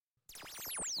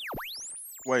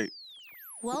Wait,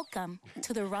 Welcome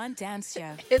to the Ron Dance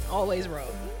Show. It's always wrong.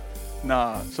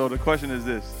 nah. So the question is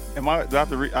this: do I have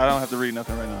to read? I don't have to read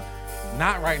nothing right now.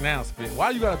 Not right now, Spit. Why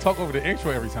you gotta talk over the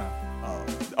intro every time?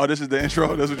 Oh, this is the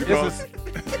intro. That's what you call This it.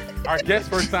 is our guest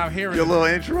first time hearing Your it. little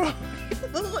intro.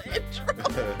 Little intro.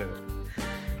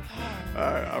 All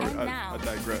right, And I now-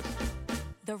 digress.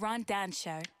 The Ron Dance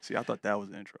Show. See, I thought that was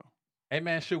the intro. Hey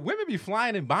man, should women be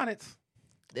flying in bonnets?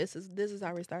 This is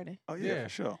how we're starting. Oh yeah, Yeah. for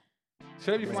sure.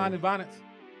 Should they be flying in bonnets?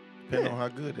 Depending on how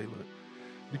good they look.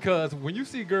 Because when you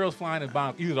see girls flying in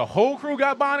bonnets, either the whole crew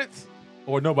got bonnets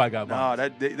or nobody got Nah,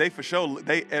 bonnets. they for sure.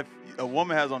 If a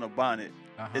woman has on a bonnet,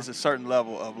 Uh-huh. it's a certain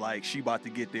level of like she about to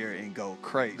get there and go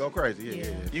crazy. Go crazy,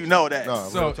 yeah. You know that. No,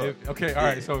 So real talk. okay, all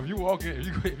right. So if you walk in,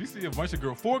 if you see a bunch of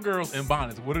Oh. 4 girls in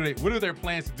bonnets, what are their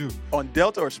plans to do? On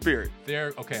Delta or Spirit?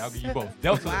 They're okay. I'll give you both.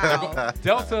 Delta, Wow.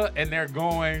 Delta, and they're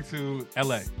going to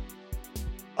L.A.,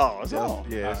 Oh, it's Yeah, on.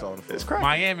 yeah, it's on the It's floor. crazy.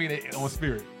 Miami they on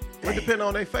Spirit. It depends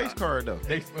on their face card though.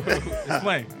 They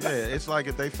explain. Yeah, it's like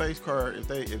if they face card, if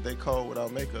they cold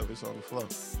without makeup, it's on the floor.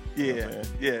 You know what I'm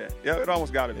Yeah, saying? yeah. It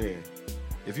almost got to be. Yeah.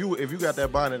 If you got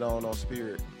that bonnet on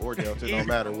Spirit or Delta, it don't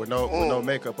matter. With no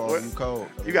makeup on, you cold.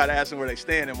 You got to ask them where they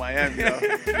stand in Miami. Though.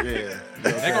 Yeah. You know what I'm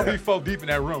They're gonna saying? be 4 deep in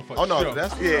that room for Oh no, sure.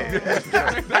 that's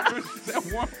Yeah.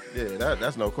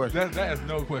 that's no question. That is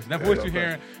no question. That Yeah, voice no you're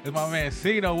hearing is my man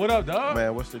Cino. What up, dog?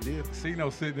 Man, what's the deal? Cino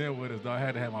sitting in with us, dog. I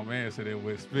had to have my man sit in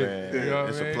with Spit. Man, you know what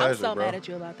it's I a mean? pleasure. I'm so bro. mad at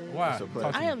you about this. Why? It's a pleasure.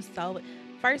 Talk to I me. am so.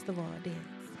 First of all, dance.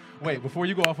 Wait, before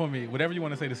you go off on me, whatever you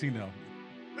want to say to Cino.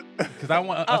 Because I don't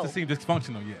want us Oh. to seem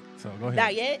dysfunctional yet. So go ahead.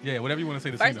 Not yet? Yeah, whatever you want to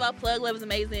say to First Cino. of all, Plug Love is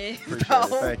amazing. Appreciate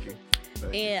So- it. Thank you.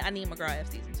 Thank you. And I need McGraw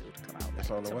F season 2 to come out It's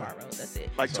on the way. tomorrow. That's it.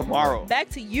 Like So, tomorrow. Back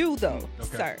to you though,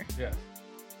 Okay. sir. Yes.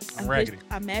 I'm I'm raggedy.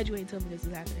 I'm mad you ain't told me this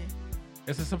is happening.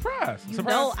 It's a surprise. You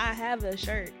surprise. know I have a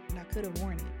shirt and I could have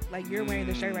worn it. Like you're wearing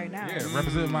the shirt right now. Yeah,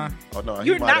 represent my. Oh no, he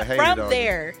You're might not have hated from on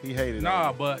there. You. He hated Nah,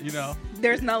 on but you know,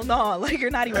 There's no. Like you're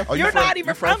not even. Oh, you you're from- not you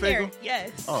even from from there. Finkel?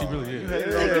 Yes. Oh, She really you is.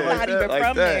 hated Yeah, on You're her not like even that? like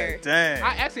from that. there. Dang.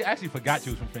 I actually forgot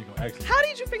you was from Finkel. Actually, How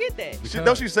did you forget that?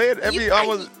 Don't she say it every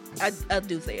almost? I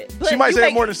do say it. But She might you say it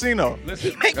make- more than Cino.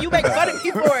 listen, You make fun of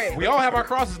me for it. we all have our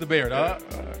crosses to bear, dog.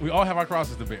 We all have our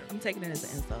crosses to bear. I'm taking it as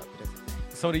an insult. But it's okay.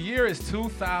 So the year is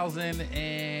 2000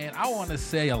 and I want to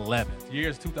say 11. The year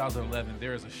is 2011.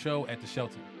 There is a show at the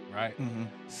shelter, right?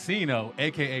 Cino,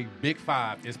 aka Big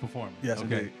Five, is performing. Yes,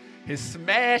 indeed. His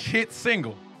smash hit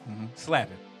single,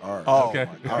 "Slapping." Our, Oh, Okay.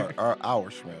 my God. our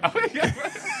man.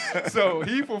 So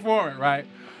he performing, right?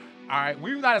 All right,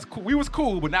 we not as cool. We was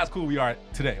cool, but not as cool we are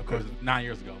today. Of course, 9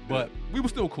 years ago, but we were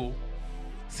still cool.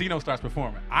 Cino starts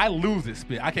performing. I lose it,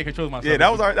 Spit. I can't control myself. Yeah,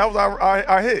 that was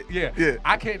our hit. Yeah. Yeah.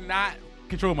 I cannot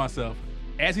control myself.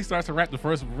 As he starts to rap the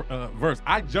first verse,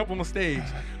 I jump on the stage,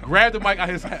 grab the mic out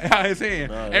his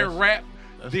hand, No, and rap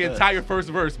that's the facts. entire first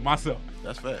verse myself.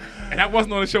 That's facts. And I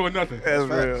wasn't on the show or nothing. That's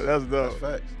Facts. real. That's dope.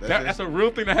 That's facts. That's a real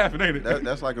thing that happened, ain't it?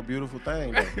 that's like a beautiful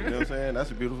thing, though. You know what I'm saying?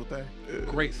 That's a beautiful thing.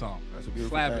 Great song. That's a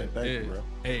beautiful Slapping thing. Thank you, is bro.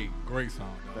 a great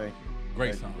song. Dog. Thank you.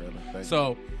 Great Thank song. you, brother. Thank you.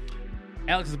 So,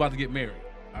 Alex is about to get married.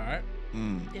 All right.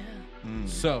 Yeah.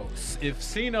 So, if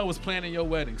Cino was planning your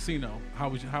wedding, Cino, how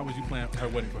would you plan her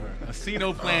wedding for her? A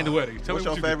Cino planned the wedding. Tell What's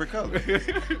me your what favorite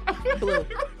color? Blue.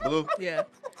 Blue. Yeah.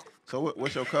 So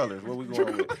what's your colors? What we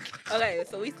going with? Okay,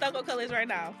 so we stuck on colors right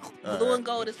now. All Blue right. and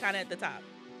gold is kind of at the top.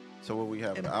 So what we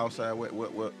have? The outside. What?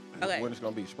 Okay. When it's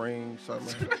gonna be? Spring, summer.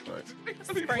 Right.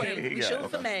 Spring. We Yeah, shooting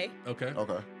for okay. May, Okay.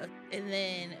 Okay. and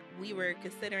then we were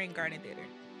considering Garden Theater.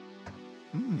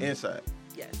 Inside.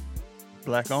 Yes.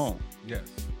 Black on. Yes.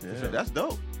 Yeah. So that's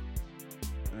dope.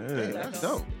 Yeah. Yeah, that's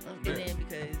dope. And then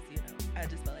because I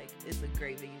just felt like it's a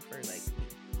great venue for like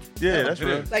Yeah, that's It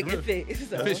real. is. like Really? it fits.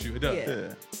 So, It fits you. It does. Yeah.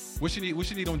 Yeah. What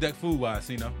you need on deck food wise,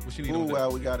 Cino? What you need on Ooh, deck?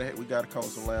 well, we gotta come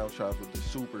with some lamb chops with the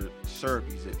super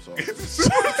syrupy zip sauce.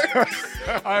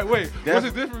 All right, wait. What's That's-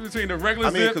 the difference between the regular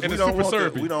I mean, zip because and we the don't super want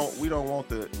syrupy?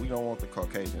 we don't want the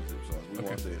Caucasian zip sauce. We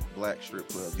want the black strip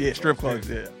club. Yeah, zip strip sauce. clubs.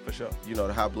 Yeah, for sure. You know,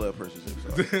 the high blood pressure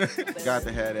zip sauce. Got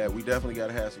to have that. We definitely got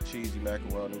to have some cheesy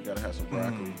macaroni. We got to have some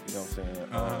broccoli. You know what I'm saying?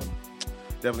 Uh-huh.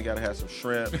 Definitely got to have some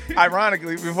shrimp.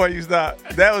 Ironically, before you stop,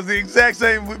 that was the exact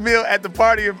same meal at the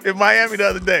party in Miami the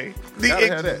other day. The Gotta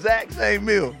have that. exact same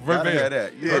meal. Gotta Verbatim. have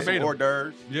that. You know, some Verbatim. hors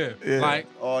d'oeuvres, Yeah. Yeah. Like,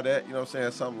 all that. You know what I'm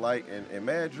saying? Something light and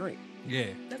mad drink. yeah.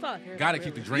 That's all I care about. Gotta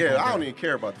keep the really. drink Yeah, on I don't deck. even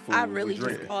care about the food. I we really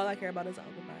drink. just all I care about is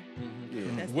alcohol. Yeah.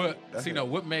 That's What, That's Cino,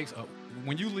 what makes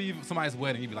when you leave somebody's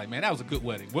wedding, you be like, man, that was a good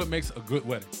wedding. What makes a good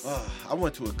wedding? I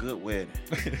went to a good wedding.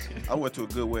 I went to a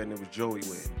good wedding. It was Joey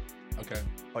wedding. Okay.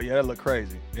 Oh yeah, that looked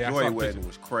crazy. Yeah, I Joey saw a wedding picture.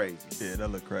 was crazy. Yeah, that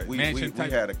looked crazy. We Mansion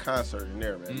type- had a concert in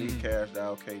there, man. Me, Mhm. Cashed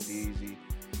Out, KDZ.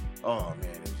 Oh man,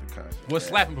 it was a concert. Was man.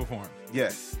 slapping perform?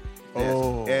 Yes.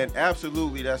 Oh. And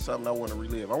absolutely, that's something I want to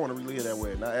relive. I want to relive that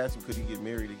wedding. I asked him, could he get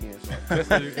married again? So It was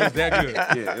that good.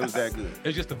 yeah, it was that good.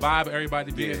 It's just the vibe of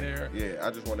everybody being there. Yeah,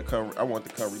 I just want to come. I want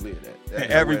to come relive that. And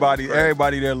that everybody wedding was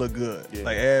crazy. there look good. Yeah.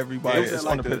 Like everybody. It was It's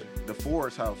at on like the picture. the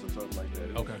Forest House or something like that.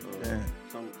 It Okay. was, Yeah.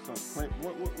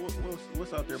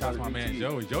 What's out there? Shout out to by my the man DT?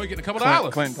 Joey. Joey getting a couple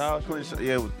dollars. Clinton Tower.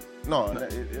 Yeah, it was, no, it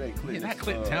ain't Clinton. Yeah, not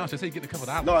Clinton Township. Say getting a couple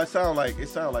dollars. No, it sound like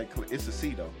it's a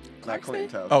C though, not Clinton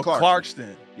Town. Oh,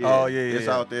 Clarkston. Oh, yeah. It's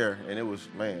out there, and it was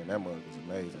that mug was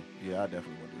amazing. Yeah, I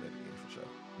definitely want to do that again for sure.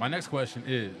 My next question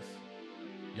is,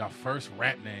 y'all first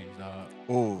rap names, dog.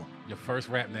 Oh. Your first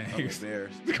rap I'm names.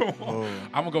 embarrassed. Come on. Oh.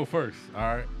 I'm gonna go first. All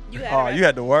right. Oh, you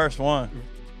had the worst one.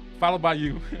 Followed by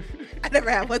you. I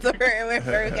never had one to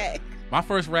her. Okay. My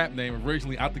first rap name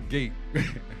originally out the gate.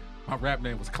 My rap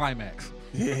name was Climax.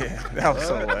 Yeah, that was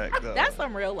so whack. Though. That's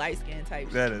some real light skin type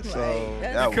shit. That is so-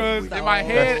 that's that was Because weak. in my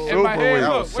head, That's in my super head, weak. That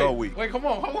look, was so wait, weak. wait, come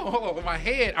on, hold on. In my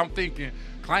head, I'm thinking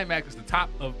Climax is the top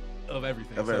of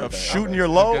everything. Of So- everything. Of shooting your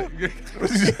load?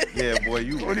 Yeah, boy,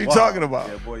 you. What are you wild. talking about?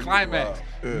 Yeah, boy, you Climax,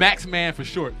 wild. Max Man for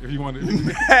short, if you want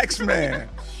to. Max Man.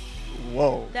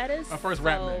 Whoa. That is My first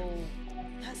rap so, name.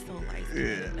 That's so light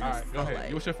Yeah. skin. All right, go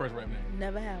ahead. What's your first rap name?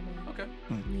 Never had one.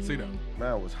 Okay. See them.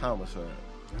 Mine was homicide.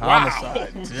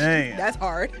 Homicide. Damn. That's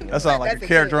hard. That sounds like That's a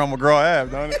character good. on McGraw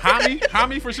Ave, don't it?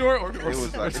 Hami for short? Or It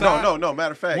was like side? no.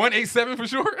 Matter of fact, 187 for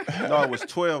short? no, it was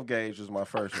 12 gauge was my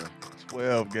first one.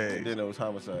 12 And gauge. then it was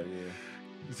homicide.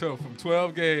 Yeah. So from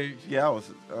 12 gauge, Yeah, I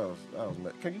was.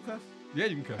 Mad. Can you cuss? yeah,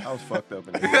 you can cut. I was fucked up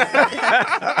in the head.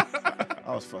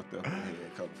 I was fucked up in the head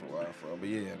coming for a while from. But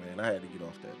yeah, man, I had to get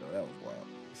off that though. That was wild.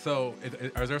 So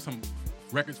is there some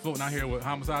records floating out here with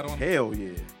homicide on them? Hell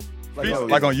yeah.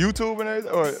 Like on YouTube and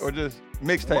everything? Or just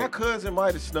My mixtape? cousin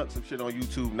might have snuck some shit on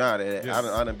YouTube now that Yeah.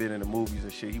 I done been in the movies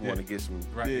and shit. He Yeah. want to get some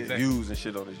Right, Yeah. exactly. views and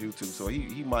shit on his YouTube, so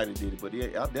he might have did it. But yeah,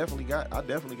 I definitely got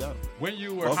him. When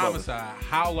you were Both of us. homicide,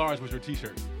 how large was your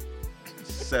t-shirt?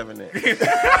 7X.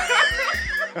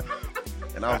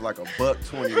 And I was like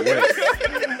 $1.20 wet.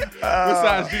 What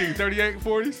size jeans? 38,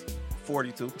 40s?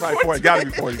 42. Probably 40. Gotta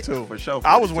be 42. For sure.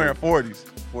 I was 42. wearing 40s.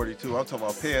 42. I'm talking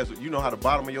about pants. You know how the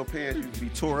bottom of your pants you can be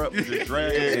tore up and just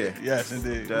drag? Yeah. Yes,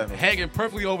 indeed. Definitely. Hanging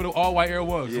perfectly over the all white Air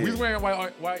Ones. So Yeah. we was wearing all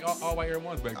white Air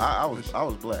Ones back then. I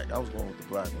was black. I was going with the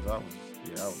black ones. I was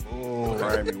Oh.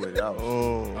 grimy with it. I was,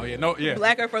 Oh yeah, no, yeah.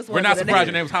 Black Air Force We're Ones not with a surprised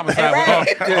your name. name was homicide.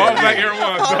 Right. With all black Air Ones.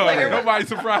 All dog. black Air Ones. Nobody's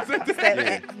surprised at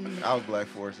that. I was black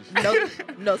forces.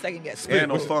 No second guess.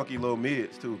 And those funky little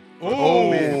mids too. Oh,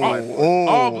 Mids, black forces.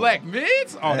 all black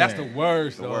mids? Oh, that's the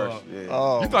worst. The dog. worst. Yeah.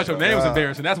 Oh, You thought your my name was God.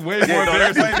 embarrassing. That's way Yeah, more no,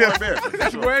 that's embarrassing. way more embarrassing. For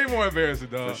That's sure. way more embarrassing,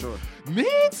 dog. For sure.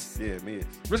 Mids? Yeah, mids.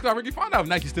 Risk Ricky, find out if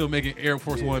Nike's still making Air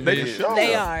Force One They mids. for sure.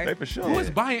 They are. They for sure. Who is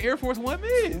buying Air Force One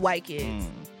mids? White kids.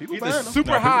 People Either buying them.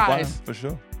 super Nah, people buying highs, them, for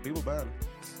sure. People buying them.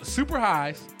 super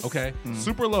highs, okay,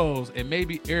 super lows, and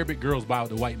maybe Arabic girls buy with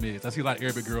the white mids. I see a lot of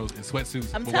Arabic girls in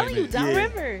sweatsuits. I'm with telling white you, mids.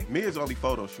 downriver. Mids only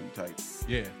photo shoot type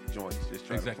Yeah, joints. Just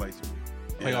trying Exactly. to play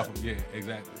some. play off them. Yeah,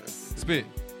 exactly. Spit.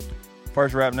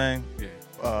 First rap name,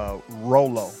 Yeah.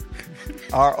 Rolo.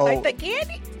 Like the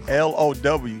candy?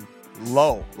 ROLOW.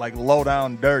 Low. Like low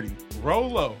down dirty.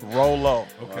 Rolo. Rolo.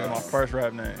 Okay. My first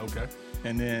rap name. Okay.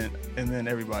 And then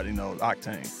everybody knows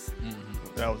Octane.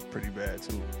 That was pretty bad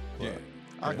too. Yeah.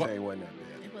 I What- can't win that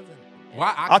bad. It wasn't.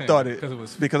 Why I thought it because it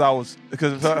was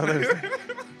because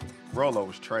Rolo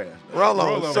was trash.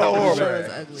 Rolo was so was horrible. trash. It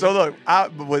was ugly. So look,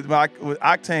 with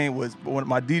Octane was when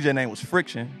my DJ name was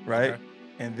Friction, right? Okay.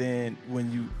 And then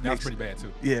when you that was mix, pretty bad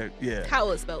too. yeah, How it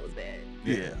was spelled was bad.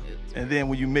 yeah. And then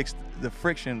when you mix the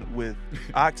Friction with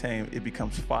Octane, it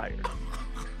becomes fire.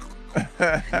 You Thought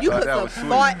put that some was sweet.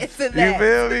 thought into You that.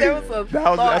 feel me? There was some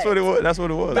That's what it thought. was. That's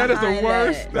what it was. That is the Behind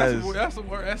worst. that. That's the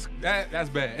worst. That's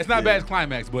bad. It's not bad as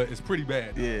Climax, but it's pretty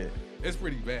bad. Yeah. It's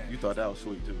pretty bad. You thought that was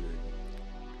sweet too,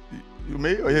 Rick. You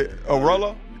me or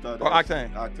Rolo You thought that or was-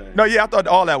 Octane? Octane. No, yeah, I thought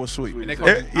all that was sweet. And they It- call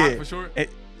it yeah. Ock for short.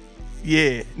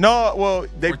 Yeah. No, well, Or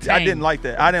I Tame. didn't like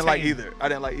that. I didn't like Tame. either.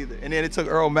 And then it took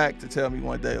Earl Mack to tell me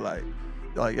one day, like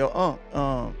yo,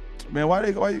 man, why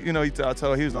you know, I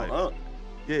told he was like,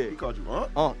 yeah, He called you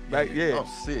Unc? back, yeah. I'm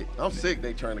sick. I'm sick.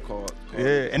 They trying to call.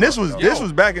 Yeah, and this was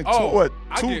Yo. back in I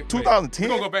get- 2010,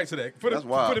 We're gonna go back to that. Put That's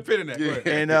wild. a pin in that. Go Yeah.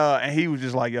 ahead. and he was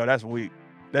just like, yo, that's weak.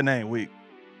 That name weak.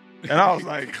 And I was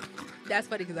like, That's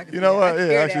funny because I can you know see what?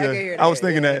 that. Yeah, I actually, can hear I was that,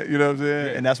 thinking yeah. that. You know what I'm saying?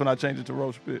 Yeah. And that's when I changed it to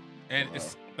Roach Pit. And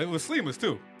it was seamless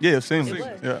too. Yeah, it seems. It was.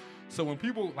 Yeah. So when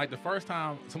people like the first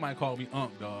time somebody called me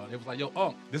Unc, dog, it was like, yo,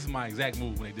 Unc, this is my exact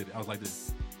move when they did it. I was like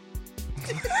this.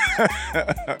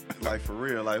 Like for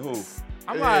real. Like who?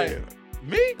 I'm Yeah. like,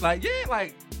 me? Like, yeah,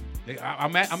 like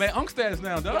I'm at Unc status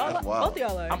now, dog. Y'all, Wow. both of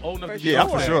y'all are. I'm old enough to for be Yeah,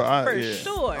 sure. for sure. For Yeah.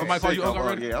 sure. I might call you Unc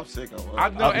already. Yeah, I'm sick on I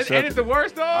Unc. know, I'll and accept it's the it.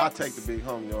 worst, I'll dog. take the big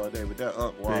homie all day, but that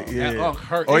Unc wild. Yeah. That Unc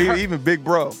hurt. Or It hurt. even Big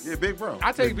Bro. Yeah, big bro.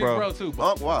 I take Big Big Bro. Bro too.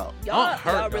 But Unc wild. Y'all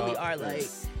hurt, really dog. are like,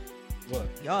 what?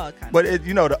 y'all kind of. But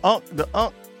the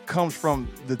Unc comes from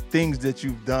the things that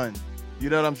you've done. You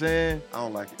know what I'm saying? I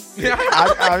don't like it.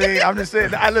 I mean, I'm just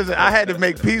saying. I had to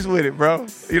make peace with it, bro.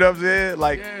 You know what I'm saying?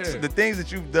 Like Yeah. the things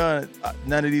that you've done,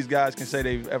 none of these guys can say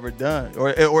they've ever done, or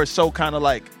it's so kind of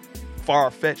like far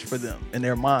fetched for them in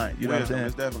their mind. You know Wisdom. what I'm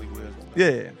It's saying? definitely wisdom. Yeah.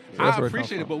 So that's I where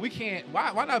appreciate it, comes but we can't.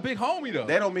 Why not Big Homie though?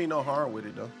 They don't mean no harm with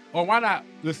it though. Or why not?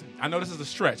 Listen, I know this is a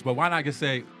stretch, but why not just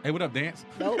say, "Hey, what up, Dance?"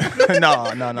 Nope. from.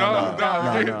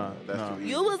 No. That's too easy.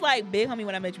 You was like big homie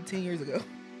when I met you 10 years ago.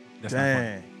 That's not funny.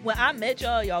 Dang. When I met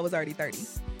y'all was already 30.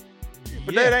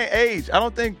 But Yeah. that ain't age. I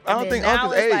don't think then Unc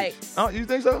now is it's age. You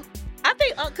think so? I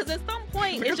think because at some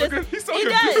point Look it's at- just look at- he's so it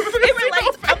confused. does. Look at It his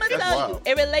relates. I'm gonna That's tell you, wild.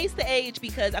 it relates to age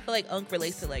because I feel like Unc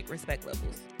relates to like respect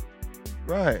levels.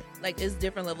 Right. Like it's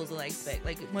different levels of like respect.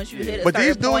 Like once you Yeah. hit a But these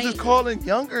certain dudes point, is calling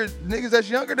younger niggas that's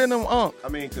younger than them Unc. I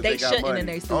mean, because They they got shouldn't money. and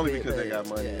they Only stupid, because they but,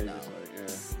 got money. yeah, They no. just like,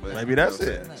 yeah. But, Maybe that's you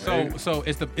know it. what I'm saying? So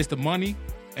it's the money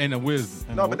and the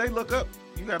wisdom. No, but they look up.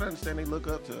 You gotta understand they look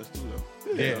up to us too,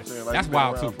 though. You know Yeah. what I'm saying? Like, That's we've been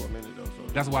wild, around too. For a minute, though,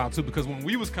 so. That's wild too, because when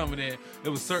we was coming in,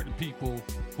 there was certain people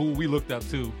who we looked up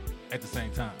to at the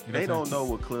same time. You know They what I'm don't saying?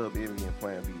 know what Club Envy and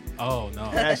Plan B is. Oh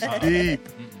no, That's deep.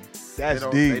 That's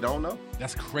They deep. don't know.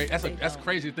 That's crazy. That's don't.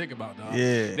 crazy to think about, dog.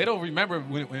 Yeah. They don't remember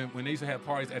when they used to have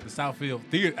parties at the Southfield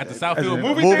Theater, at the As Southfield in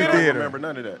movie movie theater. I don't theater. remember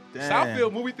none of that. Damn.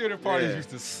 Southfield movie theater parties Yeah. used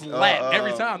to slap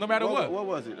every time, no matter what. What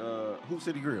was it? Hoop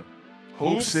City Grill.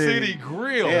 Hoop City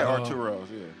Grill. And dog. Arturo's,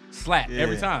 yeah. Slap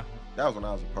every Yeah. time. That was when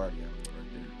I was a party animal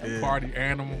right there. Yeah. Party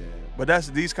animal. Yeah. But that's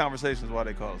these conversations why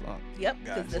they call us Unc. Yep,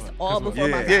 because Gotcha. that's Because all we- before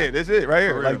my Yeah. time. Yeah, that's it right here.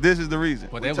 For real. Like this is the reason.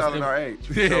 But We that telling was our age.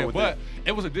 For yeah, sure with but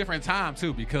it was a different time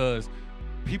too because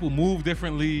people move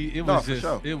differently. It No, was for just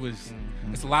sure. it was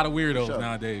it's a lot of weirdos sure.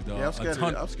 nowadays, dog. Yeah, I'm A scared,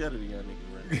 ton- I'm scared of the young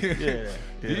niggas right now. Yeah.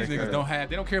 These they niggas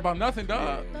they don't care about nothing,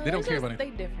 dog. No, They don't it's care just, about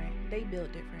anything. They different. They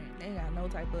built different. They ain't got no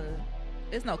type of.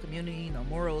 It's no community, no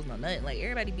morals, no nothing. Like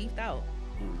everybody beefed out,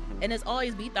 and it's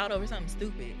always beefed out over something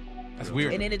stupid, That's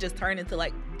weird. and then it just turned into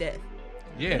like death.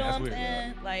 Yeah, You know that's what I'm weird.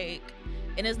 saying? Like,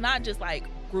 and it's not just like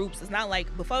groups. It's not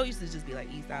like before it used to just be like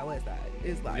East Side, West Side.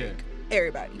 It's like Yeah.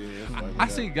 everybody. Yeah, it's like I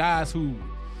that. see guys who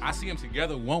I see them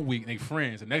together one week and they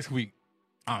friends, and next week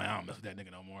I don't mess with that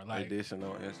nigga no more. They Like dishing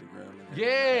on Instagram. yeah,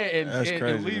 and, That's and,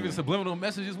 crazy, and leaving man. subliminal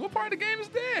messages. What part of the game is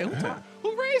that?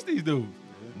 Who raised these dudes?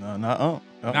 No, not Unc.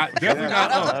 Not definitely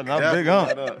not Unc. Not big Unc.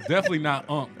 Definitely not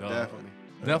Unc, dog.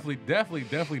 Definitely.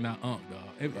 Definitely not Unc, dog.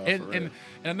 And, No, and, for and, real.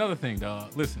 and another thing,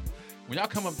 dog. Listen, when y'all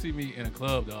come up to me in a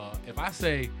club, dog, if I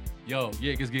say, yo,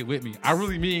 yeah, just get with me, I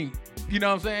really mean, you know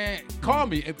what I'm saying? Call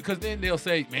me, because then they'll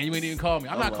say, man, you ain't even call me.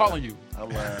 I'm not lying. calling you. I'm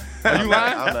lying. Are you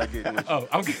lying? I'm not getting with you. Oh,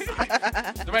 I'm kidding.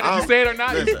 No matter if you say it or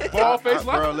not, you Listen, bald face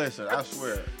bro, lie. listen, I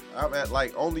swear. I'm at,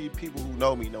 like, only people who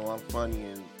know me know I'm funny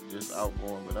and just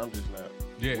outgoing, but I'm just not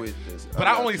Yeah. with this. But I'm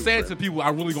I not only too say it to friendly. people I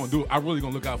really gonna do it. I really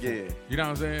gonna look out for. Yeah. It. You know what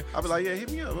I'm saying? I'll be like, yeah, hit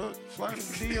me up. Look, slide in the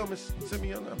DM and send me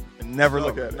your number. Never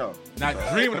look at it. No. Not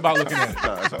dreaming about looking at it.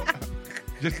 No, it's all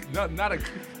Just not a.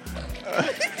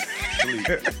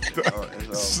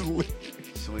 sleep.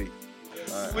 It's all sleep.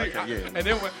 Yeah. And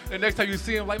then when, the next time you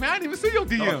see him, like, man, I didn't even see your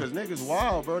DM. No, because niggas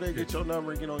wild, bro. They get your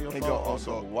number and get on your And phone go on on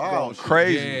some go wild shit.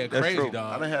 crazy. Yeah, That's crazy, true. I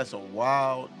dog. done had some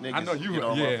wild niggas I know you. get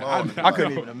on Yeah, my phone. I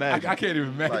couldn't even imagine. I can't even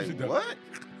imagine. Like, dog. what?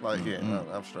 Like, yeah, no,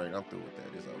 I'm straight. I'm through with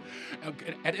that. It's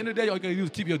over. At the end of the day, all you gotta do is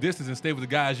keep your distance and stay with the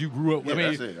guys you grew up with. Yeah, I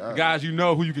mean, that's it. the guys you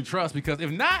know who you can trust. Because if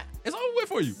not, it's over with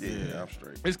for you. Yeah, I'm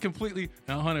straight. It's completely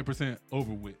 100%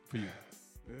 over with for you.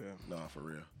 Nah, for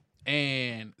real.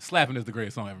 And Slapping is the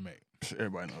greatest song ever made.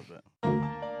 Everybody knows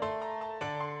that.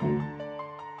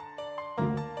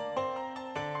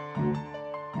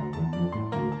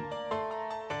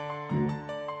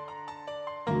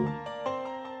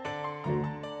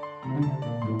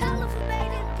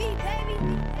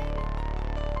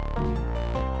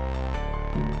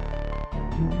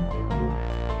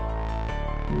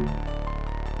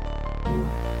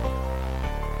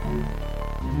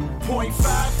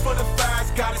 .5 for the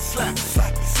thighs, got it slapped.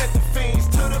 Sent the fiends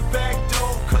to the back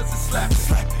door, cause it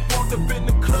slapped. Walked up in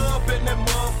the club and that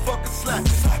motherfucker slapped.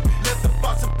 Left the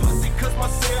box of pussy cause my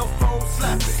cell phone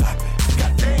slapped.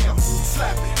 Goddamn,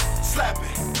 slap it, slap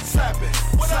it, slap it,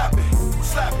 slap it,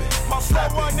 slap it. My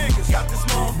slap one niggas got this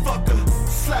motherfucker.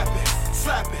 Slap it,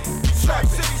 slap it, slap it,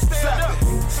 slap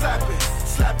it, slap it,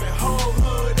 slap it, whole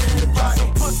hood, everybody.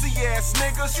 Some pussy ass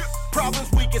niggas, problems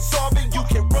we can solve it. You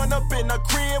can run up in a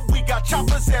crib, we got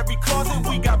choppers every closet.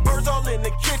 We got birds all in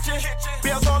the kitchen. kitchen.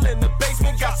 Bells all in the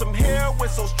basement. Got some heroin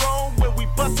so strong. When we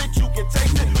bust it, you can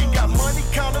taste it. We got money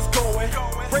counters going.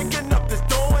 Breaking up this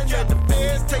door. And the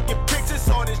feds taking pictures.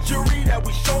 All this jewelry that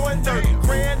we showing. 30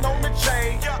 grand on the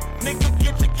chain. Nigga,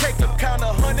 get your cake up. Count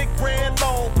 100 grand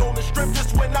long. On the strip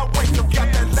just when I wake up.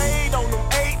 Got that laid on them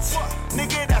 8s.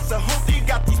 Nigga, that's a hoopty.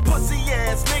 Got these pussy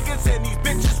ass niggas. And these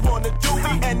bitches wanna do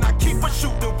me. And I keep a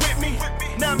shooter with me.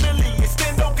 9 million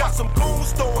extendo. Got some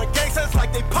goons throwing gangsters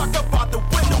like they pop up out the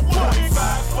window.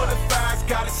 45 for the thighs.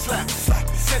 Got it slap.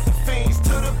 Sent the fiends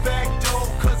to the back door.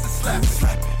 Cause it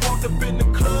slap. Walked up in the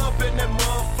club and that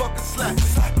motherfucker slap.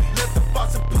 Left the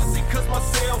box of pussy cause my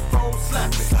cell phone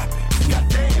slap it.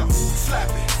 Goddamn. Slap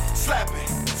it. Slap it.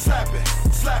 Slap it.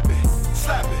 Slap it.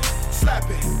 Slap it. Slap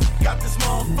it. Got this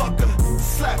motherfucker.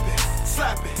 Slap it.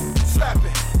 Slap it. Slap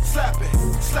it. Slap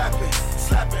it. Slap it.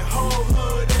 Slap it. Whole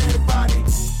hood, everybody.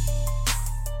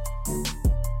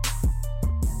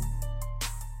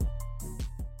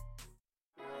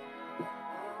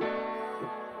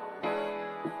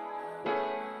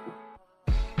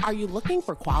 Are you looking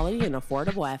for quality and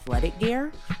affordable athletic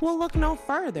gear? Well, look no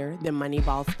further than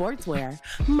Moneyball Sportswear.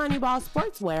 Moneyball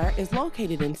Sportswear is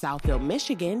located in Southfield,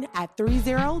 Michigan at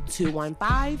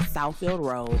 30215 Southfield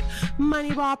Road.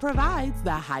 Moneyball provides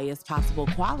the highest possible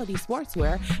quality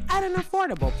sportswear at an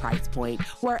affordable price point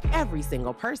where every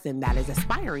single person that is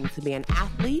aspiring to be an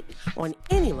athlete on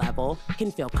any level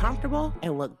can feel comfortable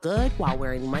and look good while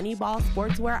wearing Moneyball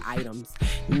Sportswear items.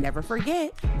 Never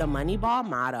forget the Moneyball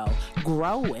motto,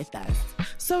 grow with us.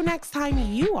 So next time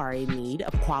you are in need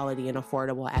of quality and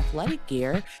affordable athletic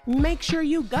gear, make sure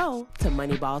you go to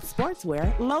Moneyball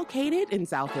Sportswear located in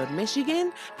Southfield,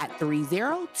 Michigan at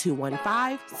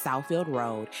 30215 Southfield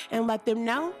Road and let them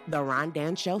know the Ron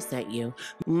Dan Show sent you.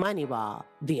 Moneyball,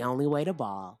 the only way to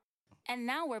ball. And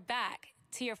now we're back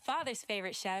to your father's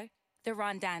favorite show, The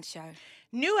Ron Dan Show.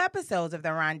 New episodes of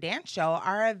The Ron Dan Show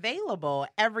are available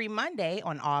every Monday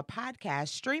on all podcast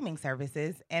streaming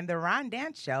services, and The Ron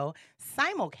Dan Show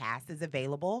simulcast is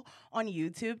available on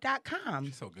YouTube.com.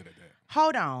 She's so good at that.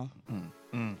 Hold on.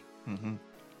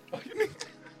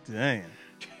 Damn.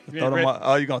 You ain't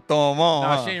ready- You gonna throw them on?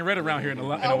 Nah, huh? she ain't read around here in a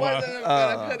while.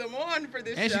 gonna put them on for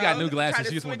this And she got new glasses.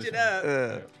 She just wanted switch to- it up.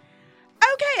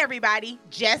 Yeah. Okay, everybody,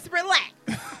 just relax.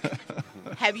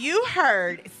 Have you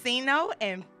heard Sino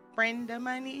and Friend of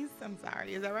Monies? I'm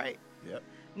sorry, is that right? Yep.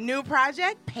 New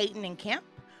project, Peyton and Kemp.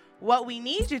 What we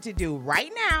need you to do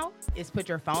right now is put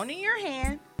your phone in your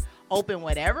hand, open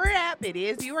whatever app it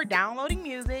is you are downloading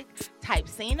music, type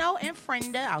Sino and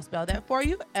Frenda, I'll spell that for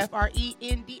you,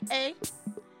 Frenda,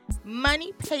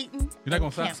 Money, Peyton, You're not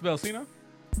going and to spell Sino?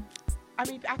 I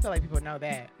mean, I feel like people know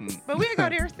that. But we'll go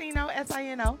there, Sino,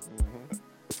 Sino.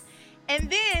 And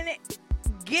then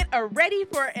get ready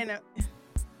for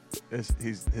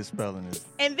His spelling is.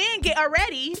 And then get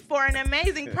ready for an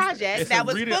amazing project that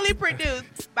was fully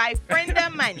produced by Frenda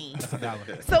Money.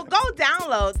 So go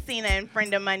download Cena and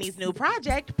Frenda Money's new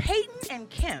project, Peyton and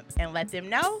Kemp, and let them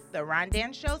know the Ron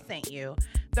Dan Show sent you.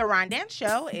 The Ron Dan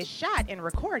Show is shot and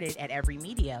recorded at Every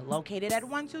Media, located at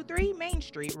 123 Main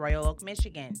Street, Royal Oak,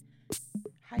 Michigan.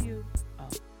 Oh,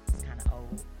 it's kind of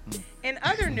old. In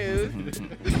other news,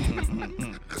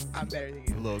 I'm better than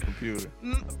you. Little computer.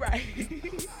 Right.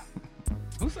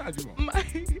 Whose side you on?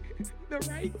 The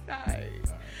right side.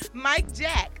 Mike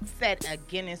Jack set a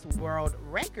Guinness World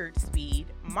Record speed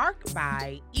marked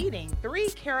by eating 3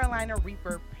 Carolina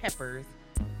Reaper peppers,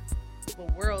 the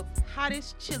world's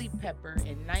hottest chili pepper,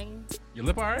 in 9. Your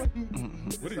lip all right?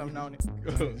 What something on it.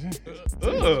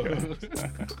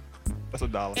 That's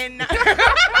 $1. In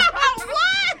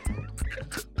what?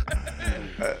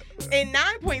 In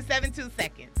 9.72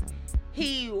 seconds.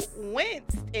 He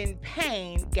winced in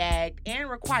pain, gagged, and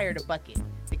required a bucket.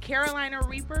 The Carolina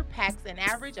Reaper packs an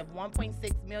average of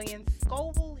 1.6 million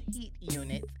Scoville heat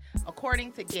units,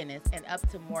 according to Guinness, and up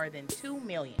to more than 2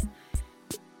 million.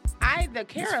 The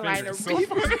Carolina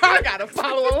Reaper, I gotta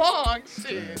follow along.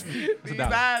 Shit, these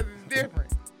eyes is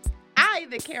different.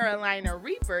 The Carolina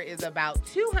Reaper is about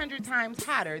 200 times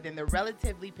hotter than the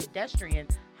relatively pedestrian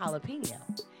jalapeno.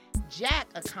 Jack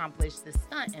accomplished the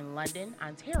stunt in London,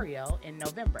 Ontario in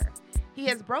November. He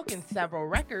has broken several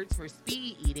records for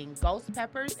speed eating ghost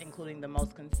peppers, including the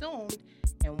most consumed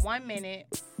in 1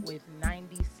 minute with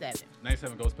 97.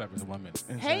 97 ghost peppers in 1 minute.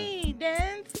 Hey,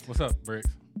 Dance. What's up, Briggs?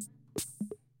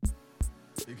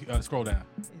 Scroll down.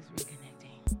 It's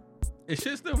reconnecting. It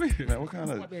should still be here. Man, what kind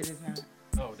of... But it's not.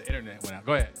 Oh, the internet went out.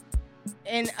 Go ahead.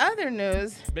 In other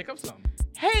news, Make up something.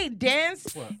 hey,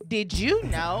 Dance, What? did you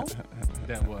know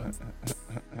That what?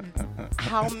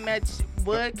 How much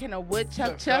wood can a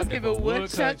woodchuck chuck if a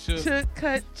woodchuck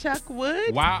chuck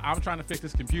wood? While I'm trying to fix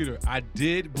this computer, I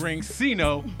did bring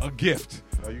Sino a gift.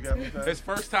 Oh, you got me. His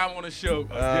first time on the show.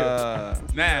 A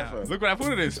gift. Now, look what I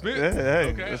put in this. Spit. Yeah, hey,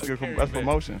 Okay, that's good. okay, That's man.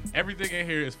 promotion. Everything in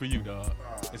here is for you, dog.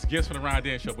 It's gifts for the Ron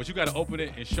Dan show, but you got to open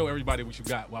it and show everybody what you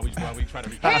got while we try to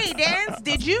reach. Hey, Dance,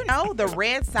 did you know the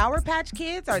red Sour Patch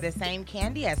Kids are the same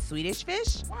candy as Swedish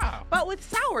Fish? Wow. But with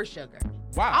sour sugar.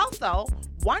 Wow. Also,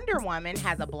 Wonder Woman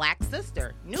has a black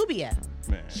sister, Nubia.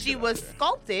 Man, She get was out there.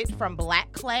 sculpted from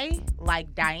black clay,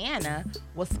 like Diana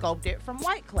was sculpted from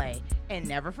white clay. And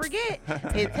never forget,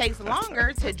 it takes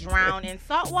longer to drown in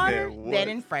salt water Man, what? than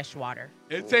in fresh water.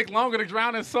 It takes longer to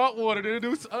drown in salt water than to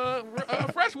do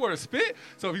fresh water. Spit.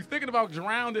 So if you're thinking about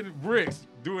drowning in bricks,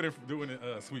 do it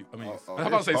sweet. I mean, I'm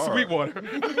about to say it's hard. sweet water,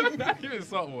 not even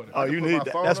salt water. Oh, you put need my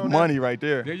that. phone That's on money right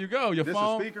there. There you go. Your This a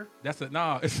phone. speaker? That's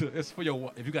it's for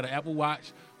your if you got an Apple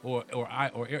Watch or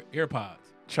AirPods.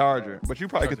 Charger, but you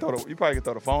probably could throw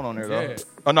the phone on there though. Yeah.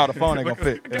 Oh no, the phone ain't gonna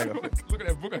fit. It ain't gonna fit. Look at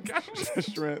that book I got.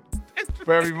 Strength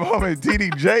for every moment.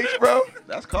 DDJ, bro.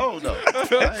 That's cold though. I ain't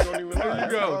gonna even lie. There you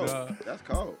That's go, cold. dog. That's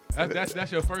cold.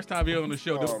 That's your first time being on the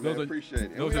show. Oh, man, appreciate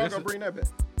it. And we all gonna bring that back.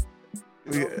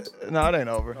 No, it ain't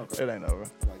over. Okay. It ain't over.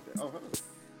 I like that. Oh,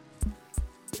 huh.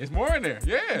 It's more in there.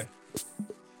 Yeah.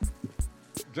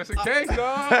 Just in case,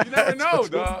 dog. You never know,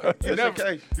 dog. Just in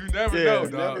case. You never Yeah, know, you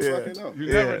dog. never fucking know. You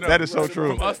Yeah, never know. that is so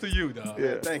true. From us to you, dog.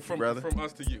 Yeah. Thank you, From, brother. From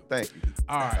us to you. Thank you.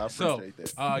 All right. I So,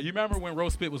 appreciate that. you remember when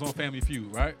Rose Spit was on Family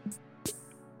Feud, right?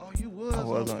 Oh, you was I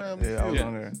was on on. Family Yeah, I was Feud.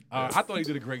 on there. I thought he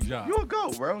did a great job. You a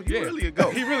goat, bro. You Yeah. really a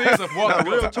goat. He really is a walking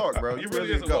Nah, real goat. talk, bro. He You really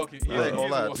really is a a goat. walking- he I is- ain't he gonna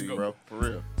is a lie walking to you, goat. bro. For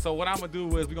real. So what I'm gonna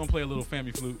do is we're gonna play a little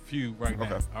Family Feud right now.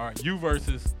 Okay. All right, you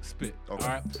versus Spit. Okay. All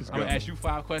right, Let's I'm gonna go. ask you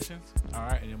 5 questions. All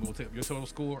right, and then we'll take your total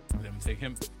score, and then we'll take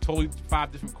him totally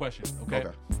 5 different questions. Okay. Okay.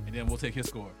 And then we'll take his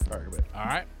score. All right, man. All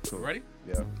right. Cool. Ready?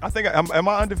 Yeah. I think am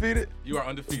I undefeated? You are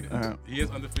undefeated. Uh-huh. He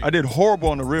is undefeated. I did horrible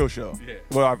on the real show. Yeah.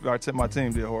 Well, my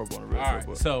team did horrible on the real All show. right.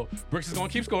 But So Bricks is gonna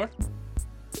keep score.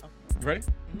 You ready?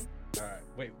 All right.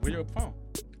 Wait. Where your phone?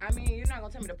 I mean, you're not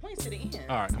going to tell me the points to the end.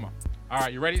 All right. Come on. All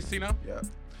right. You ready, Sino? Yeah.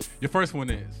 Your first one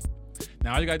is.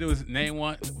 Now all you gotta do is name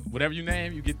one. Whatever you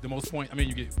name, you get the most points. I mean,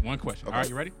 you get one question. Okay. All right,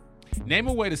 you ready? Name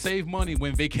a way to save money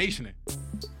when vacationing.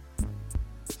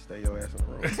 Stay your ass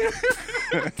on the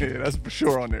road. yeah, that's for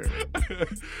sure on there.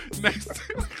 Next.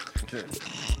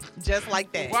 Just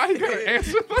like that. Why you gotta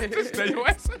answer like this? Stay your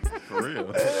ass. For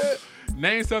real.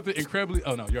 Name something incredibly.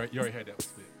 Oh no, you already had that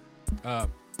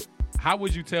one. How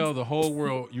would you tell the whole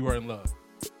world you are in love?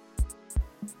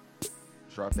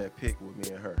 Drop that pic with me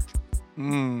and her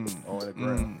Mm. on the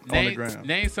ground. On the ground.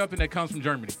 Name something that comes from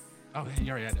Germany. Oh, you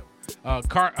already had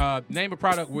that one. Name a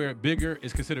product where bigger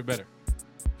is considered better.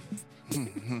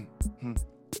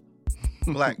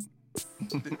 Black.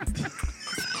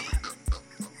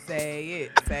 Say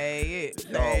it. Say it.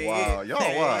 Y'all Say wild. it. Y'all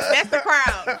say wild. It. That's the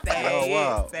crowd. Say Y'all it.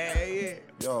 wild. Say it.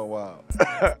 Y'all wow.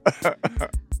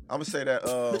 I'm gonna say that.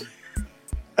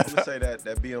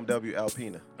 That BMW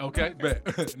Alpina. Okay,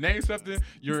 bet. Name something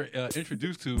you're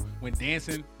introduced to when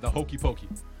dancing the hokey pokey.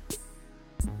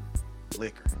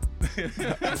 Liquor.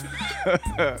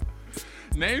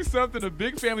 Name something a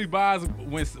big family buys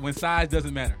when size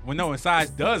doesn't matter. When size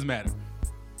does matter.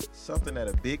 Something that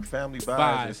a big family buys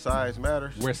Buys. and size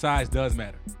matters. Where size does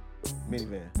matter.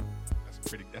 Minivan. That's a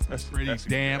pretty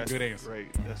damn that's good answer.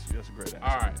 Great. That's a great answer.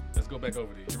 All right, let's go back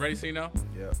over there. You ready, Sino?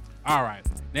 Yeah. All right.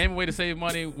 Name a way to save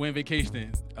money when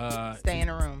vacationing. Stay in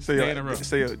the room. Stay in the room.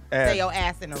 Stay your ass. Stay your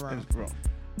ass in the in room. the room.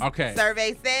 Okay.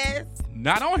 Survey says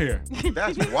Not on here.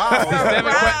 That's wild.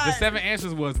 The 7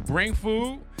 answers was bring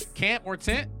food, camp or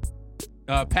tent,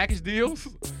 package deals,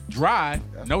 drive,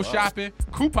 That's no wild. shopping,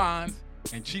 coupons,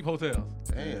 and cheap hotels.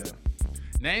 Damn.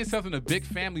 Name something a big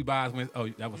family buys when. Oh,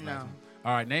 that was No. last one.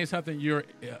 All right. Name something you're.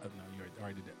 No, you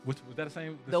already did that. Was that the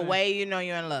same? the same? way you know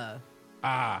you're in love. The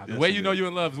Yes, way it you know is. you're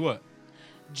in love is what?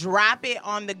 Drop it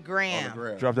on the On gram. the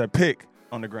ground. Drop that pic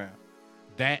on the ground.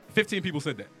 That 15 people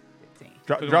said that.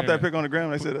 Drop Put it drop on that there. pic on the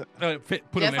ground. They said that.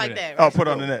 Put Just on like there. that. Oh, put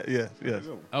on the net. Yes, yes.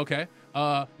 Okay.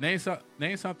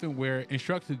 Name something where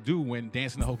instructed do when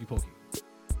dancing the hokey pokey.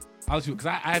 I'll let you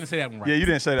because I didn't say that one right. Yeah, you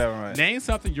didn't say that one right. Name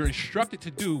something you're instructed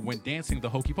to do when dancing the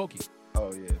hokey pokey.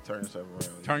 Oh yeah. Turn yourself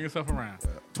around. Turn yourself around.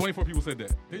 Yeah. 24 people said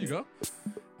that. Here you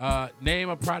go. Name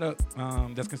a product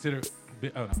that's considered.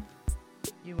 Oh no.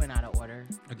 You went out of order.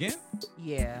 Again?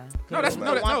 Yeah. No, that's- the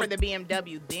no, that- one no. for the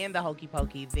BMW, then the hokey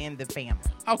pokey, then the family.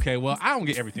 Okay. Well, I don't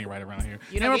get everything right around here.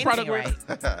 You name don't a get product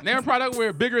anything where name a product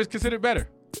where bigger is considered better.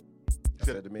 I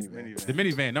said the minivan. The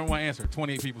minivan. Number 1 answer.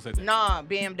 28 people said that. Nah,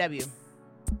 BMW.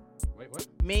 Wait, what?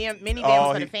 Minivan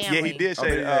was for the family. Yeah, he did say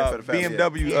minivan for the family,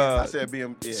 BMW. yeah. I said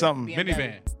something. BMW.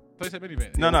 Minivan. I thought you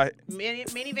said minivan. No.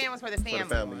 Minivan was for the family. For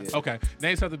the family, yeah. Okay.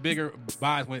 Name something bigger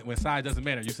buys when size doesn't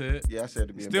matter. You said? Yeah, I said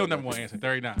the BMW. Still number one answer,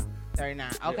 39.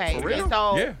 39. Okay. For real?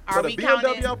 So Yeah. are For the we BMW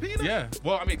counting? Alpina? Yeah.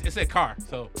 Well, I mean, it said car,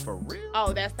 so. For real?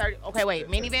 Oh, that's 30. Okay, wait.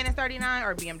 Minivan is 39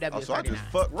 or BMW Oh, is so I 39?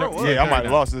 just fucked Ro up. Yeah, I might 39.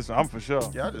 have lost this one. I'm for sure.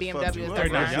 Yeah, I just BMW fucked is you up.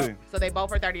 39. Let's Yeah. see. So they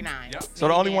both are 39. Yep. So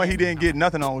the only one he Minivan. didn't get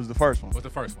nothing on was the first one. What's the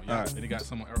first one? Yeah. All right. Then he got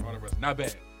someone all the rest. Not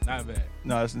bad. Not bad.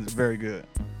 No, this is very good.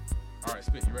 All right,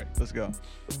 Spit, you ready? Let's go.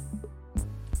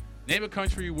 Name a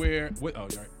country where. Oh,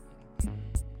 you're right.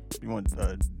 You want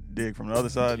dig from the other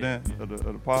side then of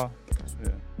the pile? Yeah.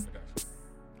 I got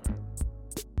you.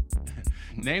 All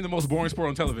right. Name the most boring sport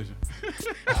on television.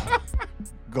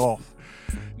 Golf.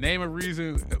 Name a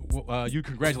reason you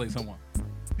congratulate someone.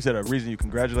 You said a reason you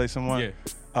congratulate someone?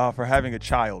 Yeah. For having a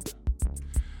child.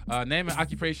 Name an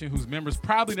occupation whose members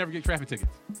probably never get traffic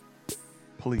tickets.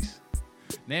 Police.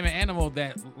 Name an animal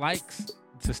that likes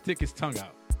to stick its tongue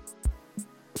out.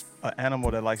 An animal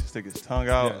that likes to stick its tongue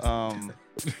out.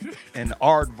 Yes. An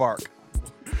aardvark.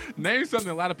 Name something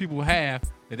a lot of people have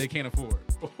that they can't afford.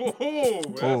 Oh,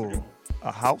 that's a good one.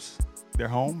 A house. Their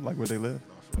home, like where they live.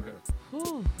 Okay.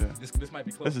 Yeah. This might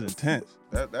be close. This is intense.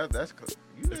 That's close.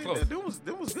 It's close.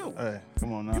 That was good. Hey,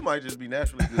 come on now. You might just be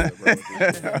naturally good,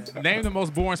 bro. Name the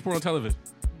most boring sport on television.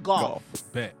 Golf.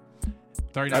 Bet.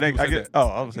 I 39 think people I said get. that. Oh,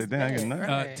 I was say, damn, I get nothing.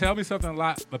 Okay. Tell me something a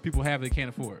lot of people have they can't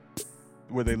afford.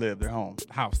 Where they live, their home.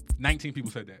 House. 19 people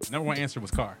said that. Number one answer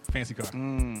was car. Fancy car.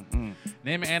 Name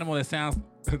an animal that sounds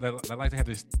that likes to have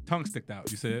his tongue sticked out.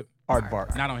 You said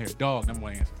Aardvark. not on here. Dog. Number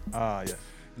one answer. Yes.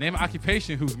 Name an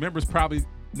occupation whose members probably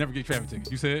never get traffic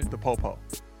tickets. You said The popo.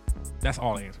 that's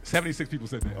all the answers. 76 people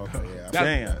said that. Okay, yeah.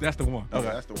 Damn. That's the one. Okay,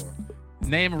 that's the one.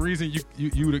 Name a reason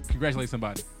you would congratulate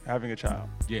somebody. Having a child.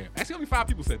 Yeah. Actually, only 5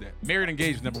 people said that. Married,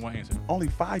 engaged, was number one answer. Only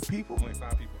 5 people? Only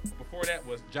 5 people. Before that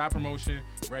was job promotion,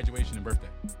 graduation, and birthday.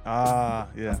 I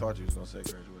Yeah. thought you was gonna say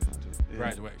graduation too. Yeah.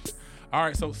 Graduation. All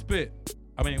right. So Spit.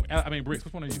 I mean Bricks.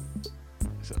 Which one are you?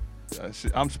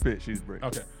 I'm Spit. She's Brick.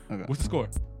 Okay. Okay. What's the score?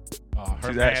 Her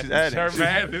She's math. she's adding. It's her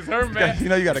math. It's her math. You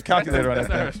know you got a calculator on That's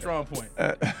not her that strong point.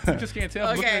 thing. You just can't tell.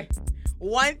 Look Okay. at-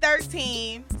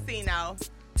 113, Cino.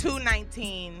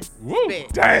 219, Woo. Spit. He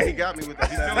Dang. got me with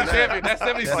that. Still a champion. That's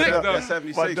 76 though. That's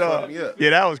 76 But, fucked me up. yeah,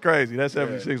 that was crazy. That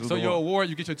 76 was So the your one. award,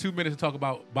 you get your 2 minutes to talk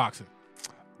about boxing.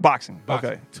 Boxing.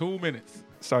 Boxing. Okay. 2 minutes.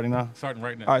 Starting now. Starting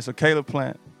right now. All right, so Caleb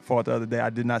Plant fought the other day.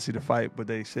 I did not see the fight, but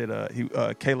they said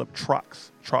Caleb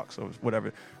Trucks or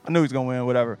whatever. I knew he was gonna win,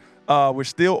 whatever. We're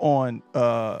still on.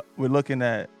 We're looking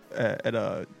at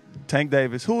Tank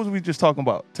Davis. Who was we just talking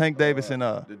about? Tank Davis and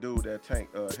the dude that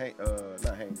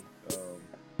not Haney.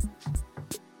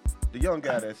 The young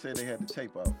guy that said they had the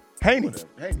tape out. Haney.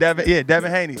 Whatever. Haney.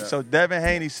 Devin Haney. Yeah. So Devin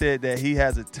Haney said that he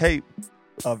has a tape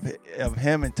of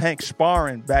him and Tank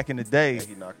sparring back in the day, And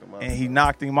he knocked him out. and he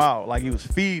knocked him out like he was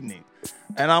feeding him.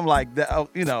 And I'm like,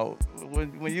 you know,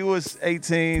 when you was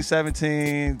 18,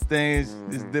 17, things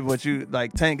is what you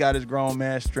like. Tank got his grown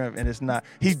man strength, and it's not.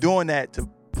 He doing that to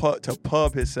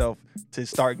pub himself to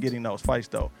start getting those fights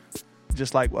though.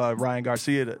 Just like Ryan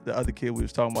Garcia, the other kid we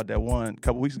was talking about that won a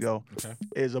couple weeks ago,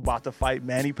 is about to fight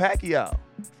Manny Pacquiao.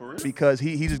 For real? Because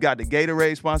he just got the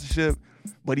Gatorade sponsorship,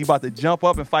 but he about to jump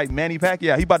up and fight Manny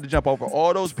Pacquiao. He about to jump over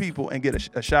all those people and get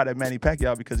a shot at Manny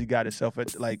Pacquiao because he got himself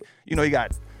at, like, you know, he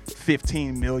got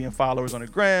 15 million followers on the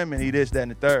gram and he this, that,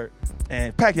 and the third.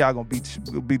 And Pacquiao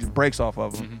gonna beat the brakes off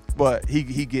of him. But he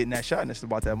getting that shot, and it's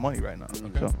about that money right now.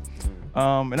 So,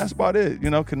 and that's about it. You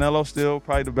know, Canelo's still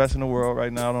probably the best in the world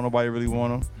right now. Don't nobody really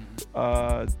want him.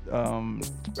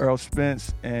 Earl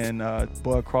Spence and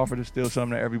Bud Crawford is still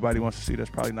something that everybody wants to see. That's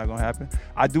probably not going to happen.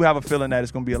 I do have a feeling that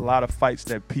it's going to be a lot of fights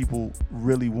that people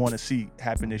really want to see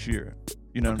happen this year.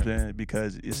 You know what I'm saying?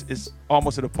 Because it's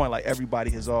almost to the point like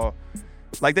everybody has all,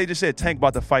 like they just said, Tank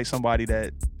about to fight somebody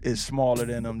that is smaller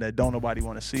than them that don't nobody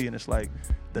want to see, and it's like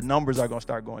the numbers are going to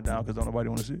start going down because don't nobody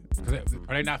want to see it.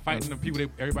 Are they not fighting the people that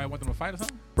everybody want them to fight or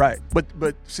something? Right,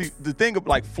 but see the thing of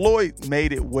like Floyd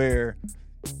made it where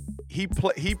he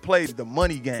played the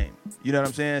money game. You know what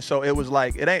I'm saying? So it was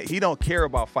like he don't care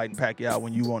about fighting Pacquiao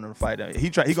when you want him to fight. He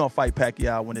gonna fight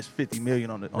Pacquiao when it's 50 million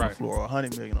on the floor or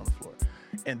 100 million on the floor,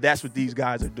 and that's what these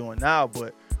guys are doing now.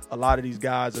 But a lot of these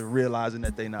guys are realizing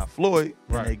that they're not Floyd,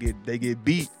 and they get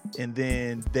beat, and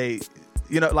then they,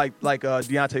 you know, like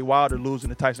Deontay Wilder losing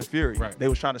to Tyson Fury. Right. They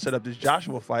was trying to set up this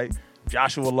Joshua fight.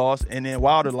 Joshua lost, and then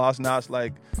Wilder lost. Now it's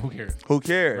like, who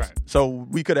cares? Right. So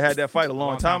we could have had that fight a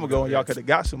long time ago, and y'all could have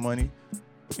got some money.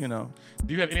 You know.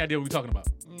 Do you have any idea what we're talking about?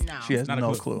 No. She has Not a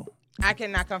no clue. clue. I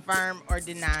cannot confirm or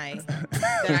deny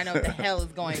that I know what the hell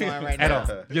is going on right At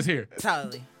now. all. Just here.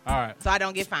 Totally. All right. So I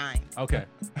don't get fined. Okay.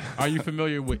 Are you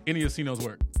familiar with any of Cino's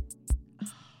work?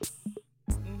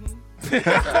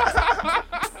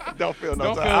 Don't feel no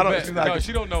Don't time. feel I don't. bad. She's not No,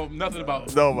 she don't know nothing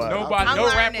about Nobody. I'm no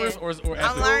learning. rappers or I'm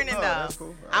athletes. learning though. that's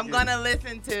cool. I'm gonna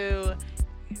listen to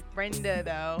Brenda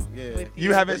though. Yeah. with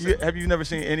You haven't? Have you never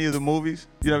seen any of the movies?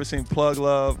 You never seen Plug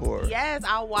Love or? Yes,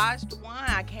 I watched one.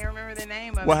 I can't remember the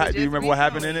name of What? it. Do you remember what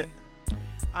happened in it?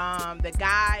 The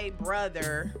guy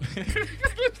brother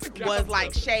was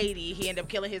like shady. He ended up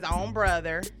killing his own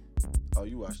brother. Oh,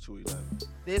 you watched 211.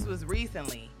 This was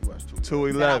recently. You watched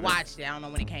 211. 211. I watched it. I don't know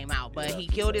when it came out, but Yeah, he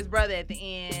killed his brother at the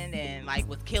end and like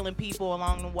was killing people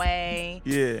along the way.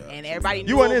 Yeah. And everybody knew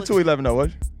You weren't it in was- 211 though,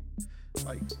 was you?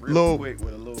 Like real Lil- quick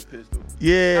with a little pistol.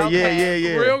 Yeah, Okay.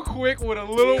 yeah. Real quick with a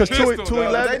little 'Cause pistol.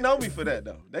 211 They know me for that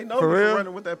though. They know For me real? for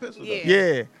running with that pistol. Yeah. Though.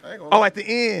 Yeah. I ain't gonna Oh, lie. at the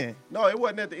end. No, it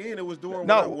wasn't at the end. It was during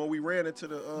No. when we ran into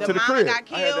the. The To the mama crib. got I had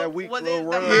killed. that weak Was it little the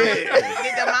run. mama? Yeah.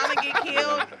 Did the mama get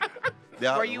killed?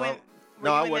 Yeah, Were you in? No,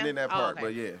 were I you wasn't in that Oh, part, okay.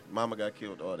 but yeah, Mama got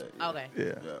killed. All that. Yeah. Okay. Yeah.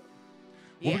 Yeah.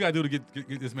 What we gotta do to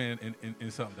get this man in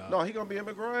something, dog? No, he gonna be in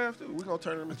McGraw after. We gonna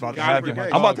turn him into About a to Gotta happen. get my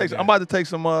brigade. I'm about to dog take. in I'm about to take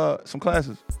some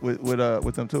classes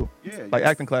with them too. Yeah, Like yeah.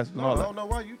 acting classes and No, all I that. don't know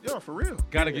why you. Yeah, for real.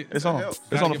 Gotta get. It's That on. helps. It's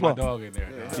gotta on the get my floor. dog in there.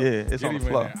 Yeah. dog. Yeah, it's Get on the him in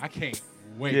floor. there. I can't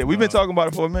wait. Yeah, we've been dog. talking about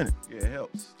it for a minute. Yeah, it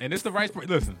helps. And it's the right.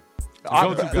 Listen.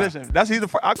 Listen, that's either.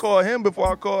 I call him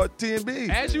before I call TNB.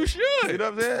 As you should. You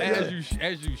know what I'm saying?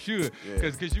 As you should. Yeah.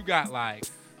 Because you got like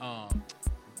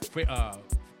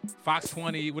Fox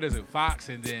 20. What is it? Fox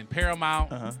and then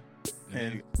Paramount. Uh-huh.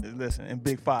 And listen, and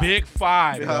Big Five. Big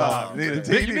Five. Big dog. Five.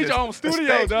 You need your own studio,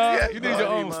 station, dog. yeah. You need your I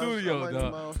own need studio, my own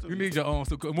dog. studio. You need your own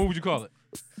studio. What would you call it?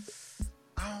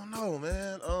 I don't know,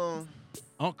 man.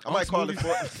 I I might call it.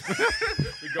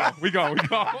 We go.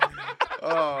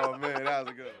 Oh man, that was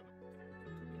a good.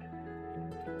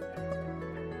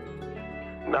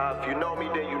 Nah, if you know me,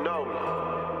 then you know me.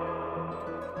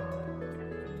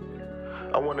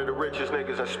 I'm one of the richest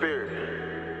niggas in spirit.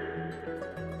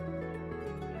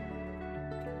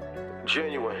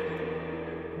 Genuine,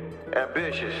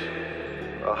 ambitious,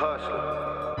 a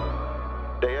hustler.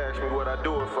 They ask me what I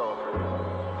do it for.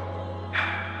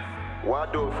 Well,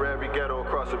 I do it for every ghetto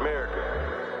across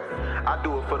America. I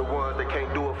do it for the ones that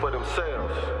can't do it for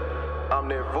themselves. I'm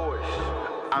their voice.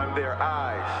 I'm their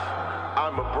eyes.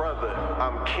 I'm a brother.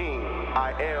 I'm king.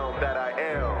 I am that I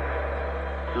am.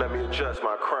 Let me adjust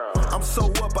my crown. I'm so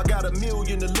up, I got $1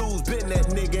 million to lose. Been that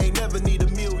nigga, ain't never need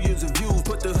millions of views.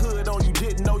 Put the hood on, you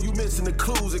didn't know you missing the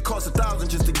clues. It cost $1,000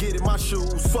 just to get in my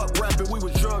shoes. Fuck rapping, we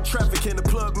was drug trafficking. The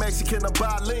plug Mexican, I'm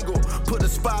bilingual. Put a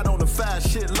spot on the fast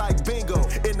shit like bingo.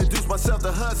 Introduce myself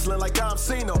to hustling like I'm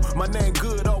Cino. My name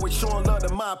good, always showing love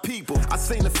to my people. I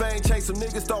seen the fame change, some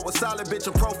niggas thought was solid. Bitch,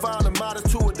 I'm profound and modest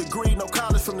to a degree. No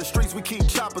college from the streets, we keep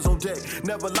choppers on deck.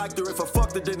 Never liked her, if I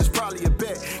fucked her, then it's probably a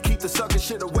bet. Keep the sucker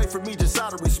shit away from me just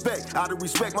out of respect. Out of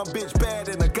respect, my bitch bad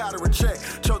and I got her a check.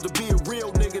 Chose to be a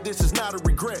real nigga, this is not a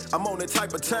regret. I'm on that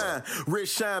type of time. Rich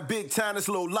shine, big time, this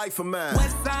little life of mine.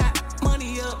 West side,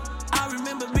 money up. I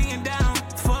remember being down,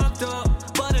 fucked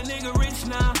up, but a nigga rich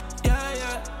now. Yeah,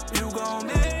 yeah. You gon'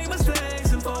 make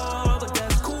mistakes and fall, but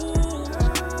that's cool.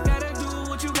 Gotta do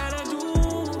what you gotta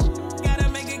do. Gotta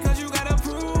make it cause you gotta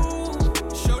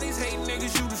prove. Show these hate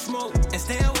niggas you the smoke. And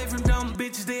stay away from dumb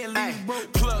bitches, they'll leave you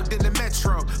broke. Plugged in the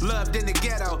metro, loved in the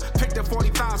ghetto. Picked up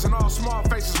 40,000, all small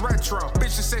faces retro. Bitch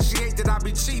said she ate that I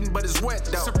be cheating, but it's wet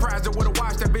though. Surprised her with a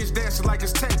watch, that bitch dancing like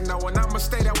it's techno. And I'ma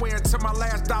stay that way until my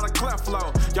last dollar cleft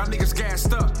flow. Y'all niggas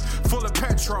gassed up, full of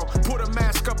petrol. Put a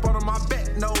mask up on them, I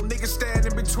bet no. Niggas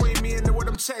standing between me and where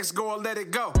them checks go, and let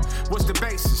it go. What's the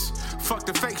basis? Fuck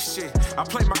the fake shit. I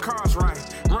play my cards right,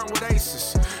 run with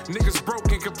aces. Niggas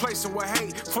broke and complacent with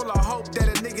hate. Full of hope that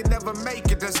a nigga never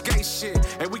make it, that's gay shit.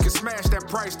 And we can smash that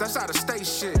price, that's out of state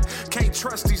shit. Can't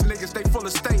trust these niggas, they full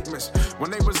of statements.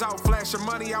 When they was out flashing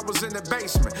money, I was in the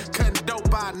basement. Cutting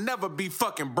dope, I'd never be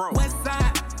fucking broke. West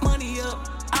side, money up.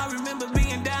 I remember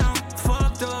being down,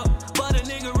 fucked up, but a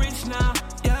nigga rich now.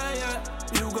 Yeah, yeah.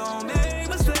 You gon' make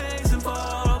mistakes and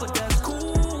fall, but that's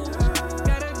cool.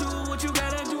 Gotta do what you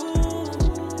gotta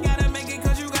do. Gotta make it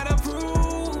cause you gotta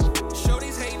prove. Show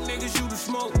these hate niggas you the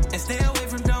smoke. And stay away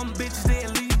from dumb bitches,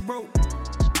 they'll leave you broke.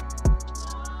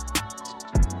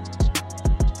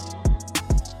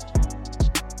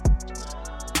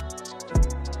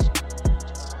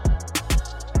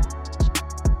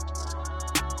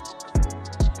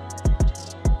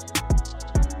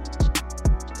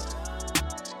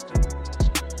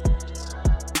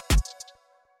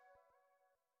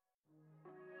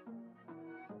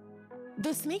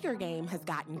 The sneaker game has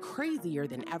gotten crazier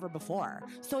than ever before.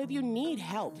 So if you need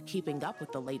help keeping up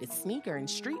with the latest sneaker and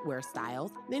streetwear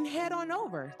styles, then head on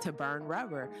over to Burn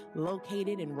Rubber,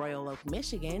 located in Royal Oak,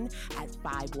 Michigan at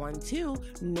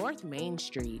 512 North Main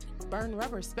Street. Burn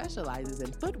Rubber specializes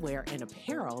in footwear and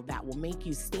apparel that will make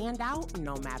you stand out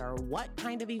no matter what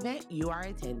kind of event you are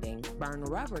attending. Burn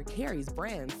Rubber carries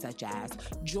brands such as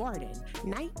Jordan,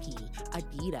 Nike,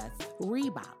 Adidas,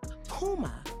 Reebok,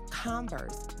 Puma,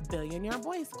 Converse, Billionaire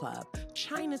Boys Club,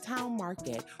 Chinatown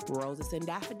Market, Roses and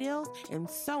Daffodils, and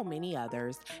so many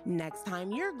others. Next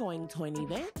time you're going to an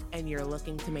event and you're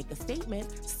looking to make a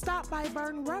statement, stop by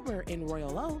Burn Rubber in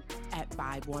Royal Oak at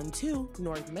 512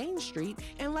 North Main Street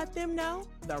and let them know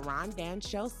the Ron Dan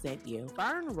Show sent you.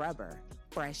 Burn Rubber,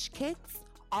 fresh kicks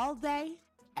all day,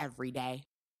 every day.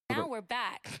 Now we're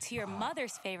back to your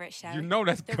mother's favorite show. You know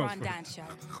that's the comes Ron from- Dan Show.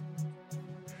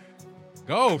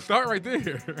 Go, start right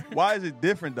there. Why is it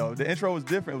different, though? The intro was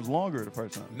different. It was longer the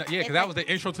first time. No, yeah, because that was the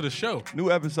intro to the show.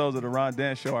 New episodes of The Ron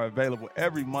Dan Show are available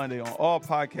every Monday on all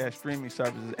podcast streaming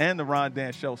services, and The Ron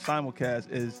Dan Show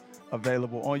simulcast is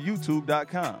available on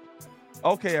YouTube.com.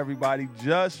 Okay, everybody,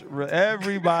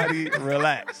 everybody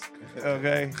relax,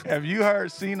 okay? Have you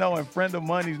heard Sino and Friend of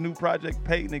Money's new project,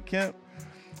 Peyton and Kemp?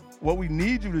 What we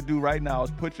need you to do right now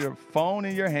is put your phone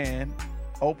in your hand,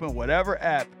 open whatever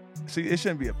app. See, it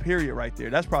shouldn't be a period right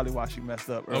there. That's probably why she messed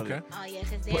up earlier. Okay. Oh, yeah,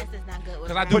 because dance is not good with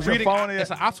Because I do Put your reading. phone in.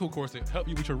 It's an obstacle course to help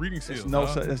you with your reading skills.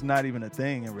 It's not even a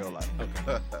thing in real life.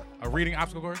 Okay. A reading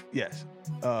obstacle course? Yes.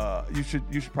 You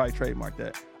should probably trademark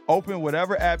that. Open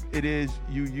whatever app it is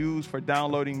you use for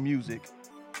downloading music,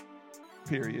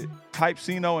 period. Type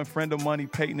Sino and Friend of Money,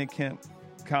 Peyton and Kemp,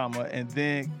 comma, and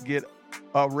then get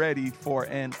ready for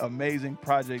an amazing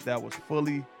project that was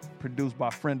fully produced by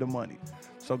Friend of Money.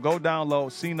 So go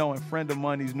download Sino and Friend of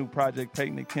Money's new project,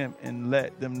 Peyton and Kemp, and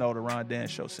let them know the Ron Dan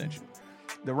Show sent you.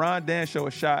 The Ron Dan Show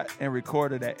is shot and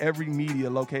recorded at Every Media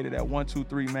located at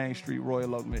 123 Main Street,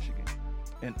 Royal Oak, Michigan.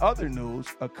 In other news,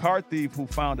 a car thief who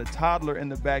found a toddler in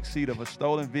the back seat of a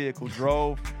stolen vehicle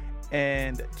drove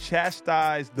and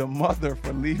chastised the mother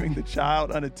for leaving the child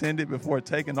unattended before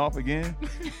taking off again.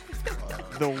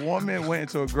 The woman went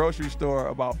into a grocery store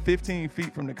about 15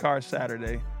 feet from the car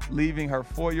Saturday, leaving her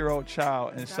 4-year-old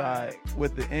child inside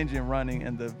with the engine running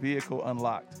and the vehicle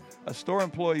unlocked. A store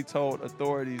employee told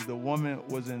authorities the woman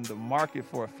was in the market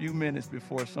for a few minutes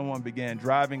before someone began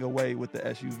driving away with the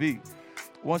SUV.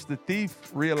 Once the thief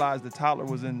realized the toddler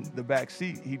was in the back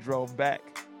seat, he drove back,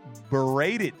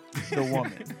 berated the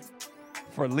woman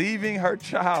for leaving her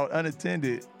child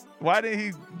unattended. Why didn't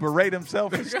he berate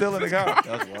himself for still in the car?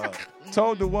 That's wild.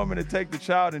 Told the woman to take the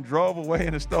child and drove away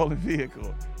in a stolen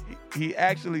vehicle. He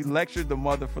actually lectured the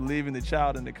mother for leaving the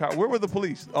child in the car. Where were the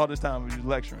police all this time when he was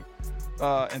lecturing?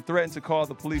 And threatened to call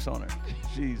the police on her.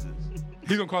 Jesus.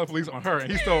 He's going to call the police on her,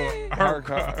 and he stole her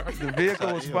car. The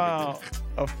vehicle was found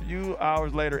a few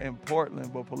hours later in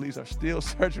Portland, but police are still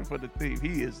searching for the thief.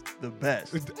 He is the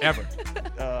best. Ever.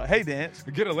 Hey, Dance.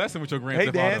 Get a lesson with your Grand Hey,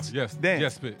 Theft Auto. Dance. Yes, Dance.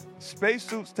 yes, spit.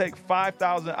 Spacesuits take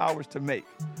 5,000 hours to make.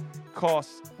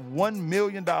 Costs $1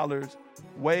 million,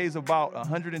 weighs about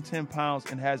 110 pounds,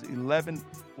 and has 11.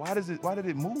 Why did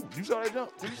it move? You saw that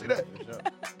jump? Did you see that?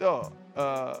 Dog.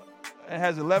 It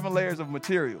has 11 layers of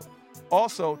material.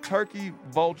 Also, turkey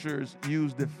vultures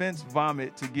use defense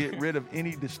vomit to get rid of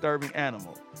any disturbing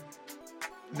animal.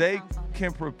 They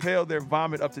can propel their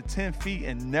vomit up to 10 feet,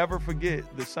 and never forget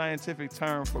the scientific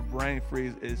term for brain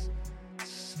freeze is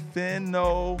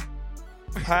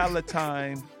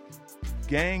sphenopalatine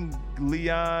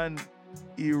ganglion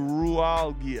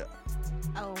neuralgia.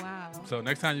 Oh, wow. So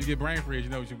next time you get brain freeze, you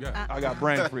know what you got. I got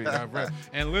brain freeze.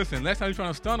 And listen, next time you're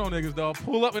trying to stun on niggas, dog,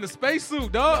 pull up in a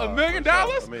spacesuit, dog. $1 million?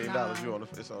 $1 million, you on the,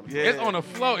 it's on the Yeah. It's on the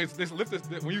flow. It's lift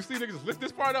this. When you see niggas lift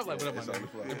this part up, like, what up, my It's on the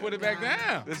nigga? flow. And put it back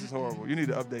down. This is horrible. You need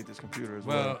to update this computer as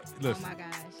well. Well, listen, Oh my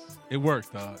gosh. it works,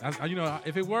 dog. You know,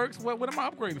 if it works, what am I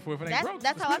upgrading for if it ain't broke?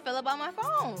 That's how I feel about my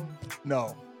phone.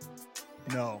 No.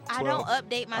 12. I don't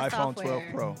update my iPhone software. 12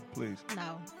 Pro, please.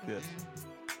 No. Yes.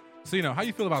 So, you know, how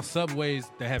you feel about subways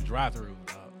that have drive-throughs,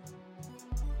 dog?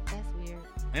 That's weird.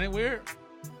 Ain't it weird?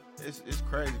 It's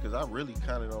crazy because I really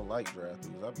kind of don't like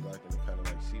drive-thrus. I be liking to kind of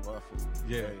like see my food.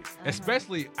 Yeah. Hey.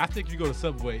 Especially, I think you go to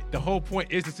Subway, the whole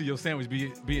point is to see your sandwich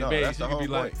being No, made. that's So the you can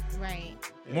be whole like, point. Right.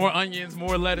 more onions,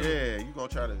 more lettuce. Yeah, you gonna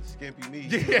try to skimpy me.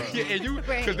 Yeah, and you,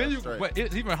 because then you, Straight. but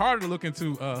it's even harder to look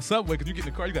into Subway because you get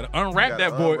in the car, you got to You unwrap gotta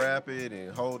that boy. unwrap it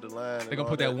and hold the line. They gonna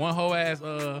put that one whole ass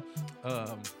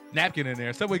napkin in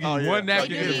there. Subway give you one They napkin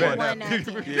give in you the back. one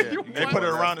napkin. Yeah, they put it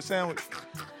around the sandwich.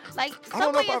 Like, I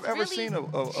don't know if Subway I've is ever really seen a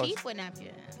cheap with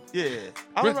napkin. Yeah.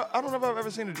 I don't know if I've ever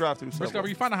seen a drive-through First Subway. cover,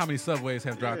 you find out how many Subways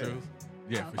have drive-throughs.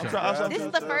 Yeah, for Okay. sure. This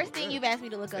is the first thing you've asked me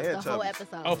to look up the whole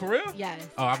episode. Oh, for real? Yes.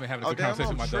 Oh, I've been having a good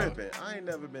conversation with my dog. I ain't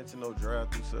never been to no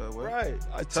drive-through Subway. Right.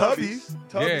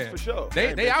 Tubbies for sure.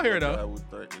 They out here though.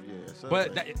 Yeah,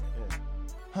 but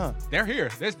they're here.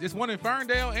 There's one in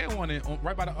Ferndale and one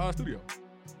right by the studio.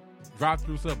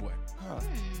 Drive-through Subway.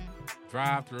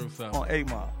 Drive-through Subway. On 8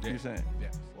 Mile, yeah. you saying? Yeah.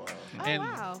 Wow.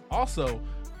 And also,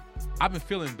 I've been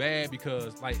feeling bad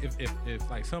because like if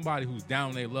like somebody who's down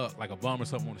on their luck, like a bum or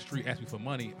something on the street, asks me for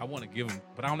money, I want to give them,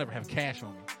 but I don't ever have cash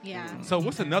on me. Yeah. So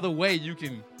what's another way you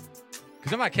can?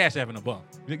 Because I'm not cash having a bum.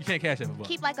 You can't cash have a bum.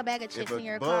 Keep like a bag of chips in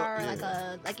your car,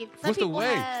 like if some What's the people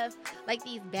way? have like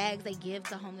these bags they give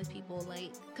to homeless people,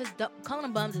 like because calling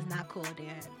them bums is not cool,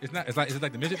 Dad. It's not. Is it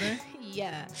like the midget thing?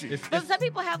 Yeah. It's- But some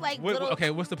people have like little. Okay,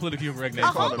 what's the politically correct name? A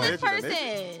homeless person.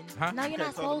 Huh? No, you're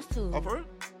not supposed to. Oh, for real?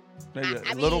 Maybe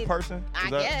I a little mean, person? I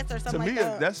Is that- guess, or something To me, like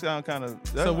that. that sounds kind of.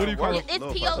 So what do you call it? It's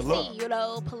POC, you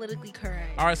know, politically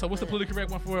correct. All right, so what's the politically correct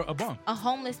one for a bum? A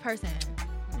homeless person.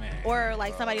 Man. Or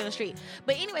like somebody on the street.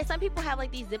 But anyway, some people have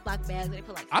like these Ziploc bags where they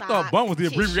put like I thought socks, bum was the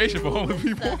abbreviation for tissues, homeless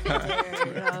people. stuff in there,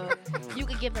 you know. You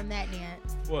could give them that,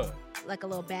 Nance. What? Like a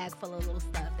little bag full of little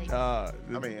stuff. They I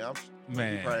mean,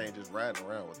 Man. you probably ain't just riding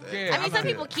around with that. Yeah, I mean, some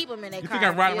people keep them in their You car.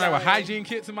 think I'm riding around with you know. hygiene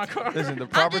kits in my car? Listen, the I'm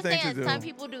proper just thing saying, to do. some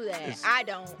people do that. is- I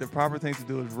don't. The proper thing to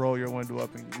do is roll your window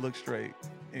up and look straight,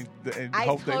 and I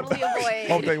hope totally they avoid.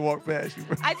 hope they walk past you.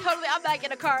 Bro. I'm back in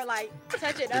the car like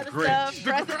touching other Grinch. stuff,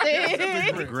 pressing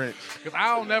things. The Grinch. Because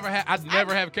I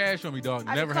never have cash on me, dog.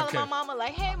 I Never be have calling my cash. mama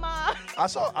like, "Hey, mom." I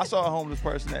saw a homeless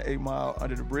person at 8 Mile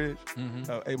under the bridge,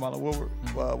 Mhm. 8 Mile in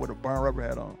Woodward, with a burn rubber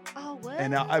hat on. Oh, what?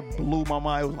 And now I blew my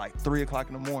mind. It was like 3 o'clock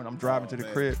in the morning. I'm driving to the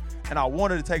crib, and I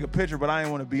wanted to take a picture, but I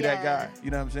didn't want to be that guy.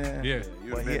 You know what I'm saying? Yeah. You But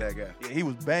would have been that guy. Yeah, he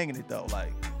was banging it though.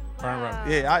 Like, Burn rubber.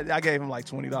 yeah, I gave him like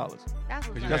 $20. That's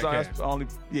what's You up. got That's only.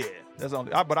 Yeah, that's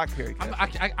only. But I carry cash.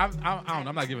 I don't know.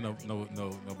 I'm not giving nobody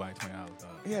 $20, dog.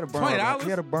 He had a burn rubber. $20? He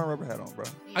had a burn rubber hat on, bro.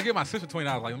 I give my sister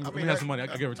 $20. Like, let me have some money. I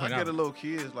can give her I get a $20. little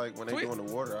kids like when they Twen- go in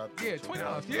the water. Yeah,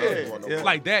 $20. Yeah. Yeah,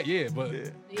 like that. Yeah, but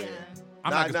Yeah.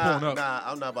 I'm not just pulling up. Nah,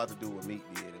 I'm not about to do what Meek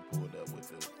did and pulled up with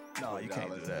the. No, you can't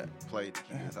do that. Played the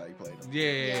kids how you played them.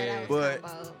 Yeah. But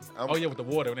Oh yeah, with the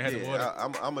water when they had the water.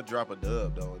 I'm gonna drop a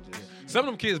dub though. And just, Some of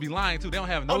them kids be lying too. They don't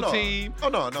have no team. Oh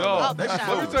no. Dog, They let me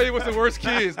fool. tell you what's the worst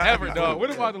kids ever, Yeah. dog. What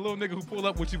about the little nigga who pull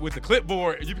up with you with the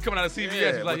clipboard and you be coming out of CVS?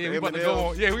 Yeah, You're like, with yeah, the we about to go M&Ms.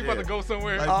 on. Yeah, we about to Yeah. go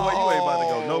somewhere. Like, boy, you ain't about to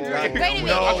go no goddamn Wait a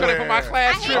minute. I'm trying to put my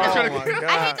class I trip. I'm trying hate, to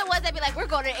I hate the ones that be like, "We're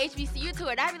going to HBCU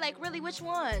tour," and I be like, "Really, which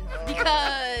one?"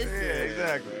 Because Yeah,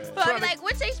 exactly. so I be like,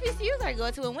 "Which HBCUs are you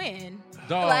going to and when?"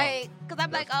 Dog. Like, because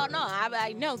I'm like, "Oh no,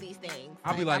 I know these things."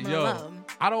 I'll be like, I'm yo, alone.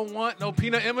 I don't want no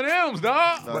peanut M&M's,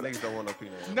 dog. No, niggas don't want no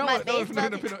peanut. No, My no, base no,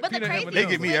 love no, it. peanut But the crazy M&Ms. They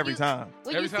get is me when every you- time.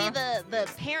 When Every you see time? the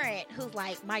parent who's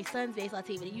like, my son's based on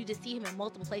TV, and you just see him in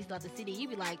multiple places throughout the city, you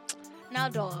be like, "Now,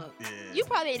 dog, you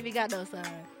probably ain't even got no son.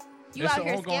 You It's out an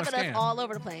here ongoing scamming scam. us all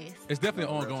over the place." It's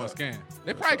definitely an ongoing scam.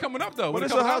 They probably coming up though. But When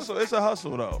it's it a comes out- hustle. It's a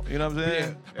hustle though. You know what I'm saying?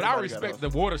 Yeah, but I respect the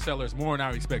water sellers more than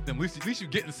I respect them. At least you're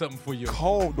getting something for you.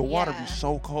 Cold. The water Yeah. be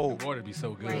so cold. The water be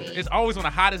so good. Right. It's always on the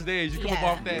hottest days. You come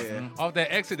up Yeah. off that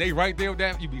exit, they right there with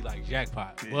that. You be like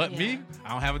jackpot. But me, I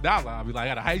don't have $1. I'll be like, I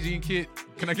got a hygiene kit.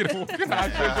 Can I get a?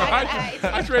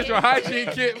 Can I trade your hygiene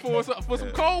kit for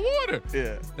some cold water?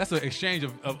 Yeah. That's an exchange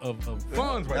of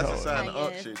funds right That's a there. sign of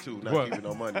unk shit too. Not What? giving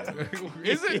no money.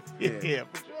 Is it? Yeah,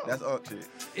 that's unk shit. Is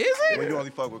it? When you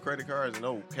only fuck with credit cards and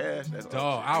no cash, that's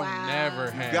Dog, unk I'll Wow. never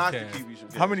shit. You have got cash. to keep you some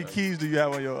cash. How many son. keys do you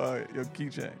have on your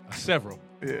keychain? Several.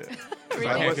 Yeah.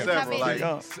 Like, what's How several?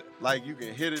 many? Like you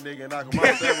can hit a nigga and knock him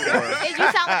out several. Did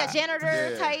you sound like a janitor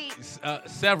Yeah. type?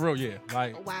 Several, yeah.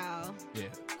 Like, Wow. yeah.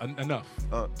 Enough.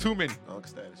 Unk. Too many. Unk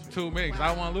status. Too many. Because I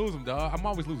don't want to lose them, dog. I'm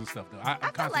always losing stuff, though. I'm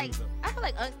constantly losing I feel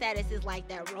like unk status is like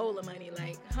that roll of money.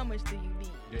 Like, how much do you need?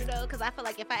 Yeah. You know, because I feel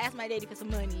like if I ask my daddy for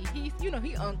some money, he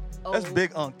unk. Old. That's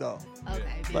big unk though. Okay.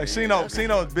 Like big. Cino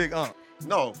is big unk.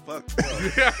 No, fuck.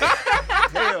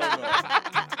 Hell no.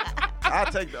 I'll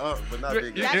take the unk, but not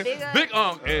big Not unk. big unk? Big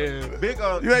unk and Big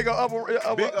unk. You ain't go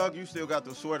up. Big unk, you still got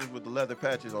the sweaters with the leather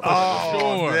patches on. Oh,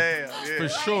 sure. damn. Yeah. for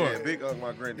sure. Yeah, big unk,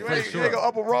 my granddad. You ain't, For you ain't sure. go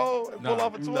up a roll and pull Nah.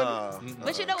 off a 20? Nah.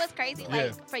 But you know what's crazy? Yeah.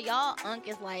 Like for y'all, unk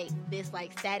is like this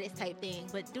like status type thing.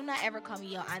 But do not ever call me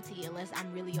your auntie unless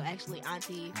I'm really your actually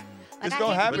auntie. Like, It's I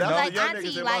gonna hate happen, But people though. that's like what young auntie.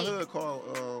 niggas in Like my hood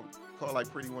call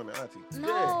like pretty women auntie.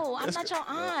 no, I'm It's- not your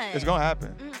aunt. It's gonna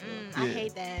happen. I Yeah.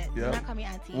 hate that. Yeah. Do not call me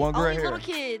auntie. One gray Only hair. little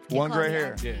kids can One call gray me hair.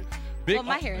 auntie. Yeah. Big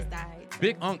my hair is dyed.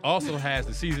 Big Unc also has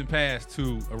the season pass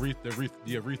to Aretha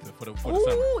for the summer.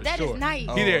 Ooh, for that sure. is nice.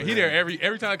 He there every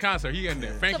time of concert. He in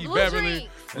there. Frankie Blue Beverly,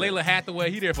 drinks. Layla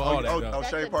Hathaway. He there for all that. though.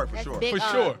 Shane Park for sure. big For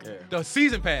Unc. sure. Yeah. The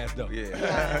season pass though.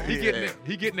 Yeah.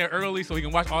 He getting there early so he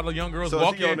can watch all the young girls So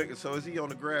walk is, he on in. the, so is he on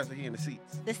the grass or he in the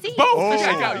seats? The seat. Both.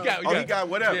 Oh. He got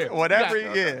whatever. Yeah. Whatever, He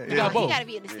got- yeah. He got He both. gotta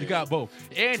be in the He seat. got both.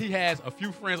 And he has a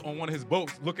few friends on one of his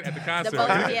boats looking at the concert. boat,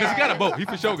 Because yeah. he got a boat. He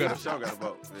for sure got For a sure got a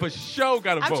vote. For sure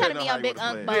got a I'm boat. trying to be Know on Big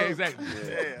how you Unc wanna boat. Yeah, exactly.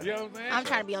 Yeah. You know what I'm saying? I'm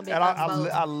trying to be on Big And Unc I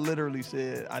boat. literally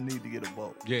said I need to get a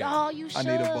boat. Yeah. Oh, you should.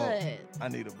 I need a boat. I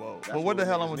need a boat. That's But what what the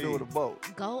hell niggas I'm gonna do need. with a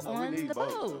boat? Go Oh, we on need the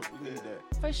both. boat. We need that.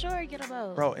 For sure, get a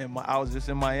boat. Bro, I was just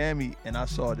in Miami and I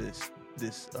saw this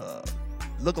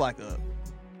looked like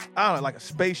like a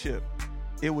spaceship.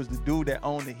 It was the dude that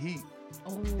owned the Heat.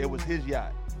 It was his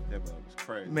yacht. That was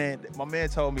crazy. Man, my man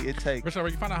told me it takes. Rich,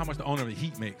 you find out how much the owner of the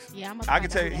Heat makes. Yeah, I'm I can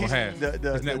tell you, he's he's,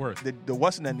 His net worth. the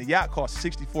what's in the yacht cost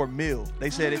 $64 million. They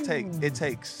said it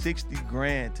takes 60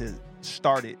 grand to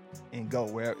start it and go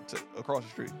across the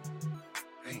street.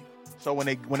 Damn. So when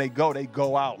they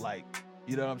go out like,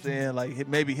 you know what I'm saying? Like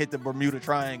maybe hit the Bermuda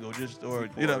Triangle or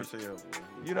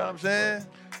you know what I'm saying?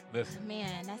 Listen,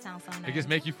 Man, that sounds so nice. it just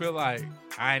make you feel like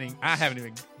I haven't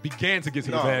even began to get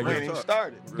to the No, bag We yet. ain't even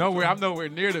started. I'm nowhere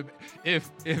near the. If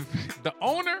the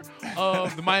owner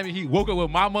of the Miami Heat woke up with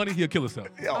my money, he'll kill himself.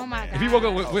 Oh my God. If he woke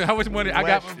up with how much money I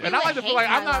got, Question. and I like to He feel would like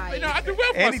I'm hate not, my you know, I life. do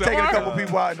well for And he myself. taking a all couple right?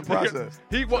 people out in the process.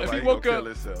 If he Somebody woke gonna up, kill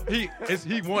himself.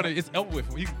 he wanted it's over with.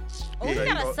 Oh, he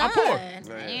got a son. I'm poor.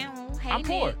 Damn, hey, I'm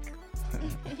poor.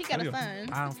 Nick. He got a son.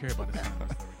 I don't care about the son.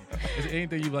 Is there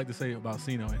anything you'd like to say about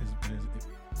Cino and his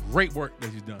great work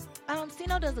that he's done?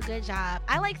 Cino does a good job.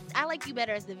 I like you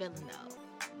better as the villain though.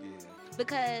 Yeah.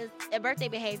 Because at birthday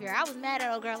behavior, I was mad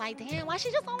at a girl like, damn, why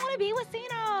she just don't want to be with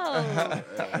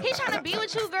Cino? He's trying to be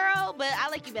with you, girl, but I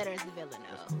like you better as the villain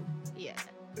though. Yeah.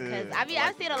 Because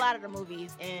I've seen a lot of the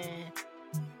movies and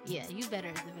yeah, you better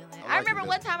as the villain. I like remember the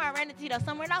one time I ran into Tito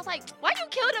somewhere and I was like, why you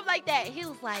killed him like that? He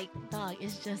was like, dog,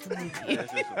 it's just a movie. Yeah,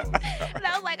 it's just a movie. And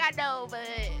I was like, I know, but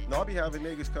No, I be having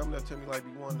niggas coming up to me like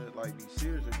be wanting to like be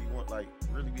serious or be want like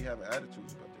really be having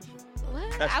attitudes about this shit.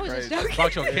 what? That's I was just crazy. joking.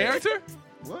 About your character?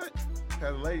 What?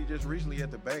 Had a lady just recently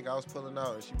at the bank. I was pulling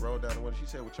out and she rolled down the window. She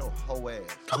said, "With your hoe ass."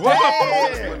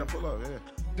 Whoa! When I pull up, yeah.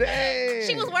 Dang.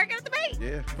 She was working at the bank.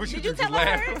 Yeah. Did you tell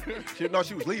her?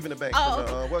 She was leaving the bank. Oh,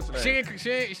 from, what's her name? She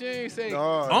ain't say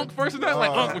No, Unc first or nothing? Like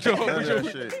Unc with your none of with that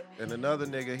your shit. And another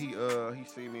nigga, he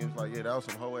seen me and was like, yeah, that was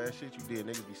some hoe ass shit you did.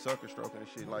 Niggas be sucker stroking and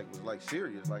shit, like was like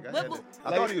serious. Like I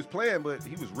thought he was playing, but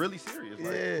he was really serious.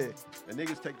 Like, Yeah. and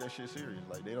niggas take that shit serious.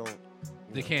 Like they don't.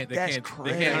 They can't That's they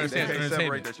crazy. can't understand They can't separate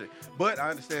entertainment. that shit. But I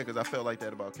understand because I felt like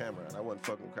that about Cameron.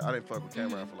 I didn't fuck with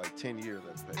Cameron for like 10 years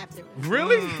After.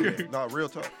 Really? Yeah, no, real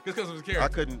talk. Just because of his I character.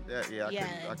 couldn't. Yeah.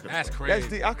 I couldn't. That's fuck.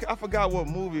 crazy. I forgot what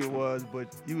movie it was,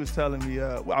 but you was telling me.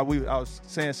 I was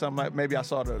saying something like maybe I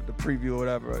saw the preview or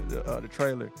whatever, the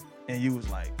trailer, and you was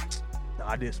like, nah,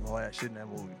 I did some whole ass shit in that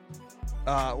movie.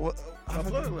 No,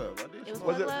 Plug Love. I did It was some-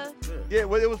 Plug it- Love? Yeah,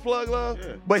 well, it was Plug Love.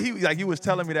 Yeah. But he was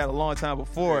telling me that a long time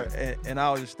before, Yeah. and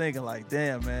I was just thinking like,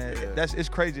 damn man, Yeah. it's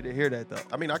crazy to hear that though.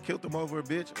 I mean, I killed him over a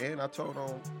bitch, and I told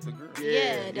on the girl.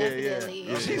 Yeah, definitely.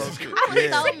 Yeah, some hoe shit. I was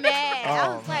Yeah. so mad. I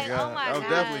Oh was my like, God. oh my That God. was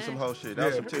definitely some hoe shit. That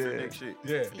was Yeah. some Tinder Yeah. dick shit.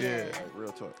 Yeah. Yeah. Like,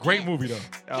 real talk. Great movie though.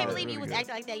 Can't Oh, believe you really was good.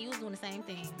 acting like that. You was doing the same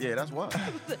thing. Yeah, that's why.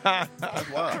 That's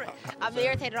why. I'm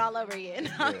irritated all over again.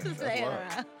 I'm Yeah, just that's saying.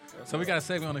 why. So we got a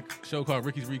segment on the show called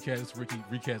Ricky's Recast. Ricky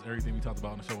recast everything we talked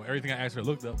about on the show. Everything I asked her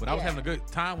looked up, but I was Yeah. having a good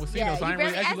time with Cino, Yeah, so I you didn't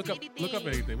really barely actually asked me look up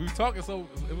anything. anything. We was talking, so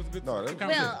it was a good No, that was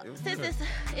conversation. Well, It was since good.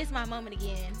 it's my moment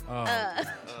again. Oh.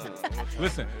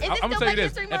 Listen, Is it I'm still gonna tell you Black this: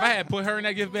 History if I Month? had put her in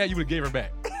that gift bag, you would have gave her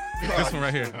back. This one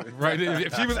right here, right?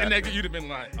 If she was in that, you'd have been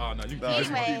like, "Oh no, you No,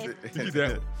 keep Anyway. keep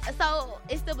that." So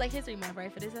it's still Black History Month,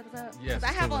 right, for this episode? Yes, 'Cause I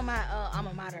it's have still on my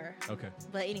alma mater. Okay.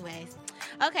 But anyways,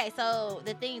 okay. So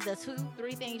the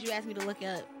 2-3 things you asked me to look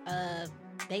up.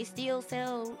 They still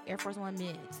sell Air Force One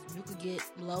mids. You could get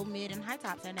low, mid, and high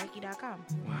tops at Nike.com.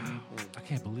 Wow, I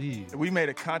can't believe. We made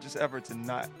a conscious effort to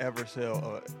not ever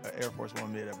sell a Air Force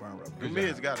One mid at Burn Rubber. The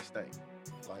mids gotta stay.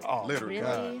 Like, Oh, literally.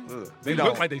 really? Ugh. They No.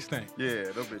 look like they stink.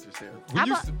 Yeah, those bitches terrible. We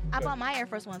used to- I bought my Air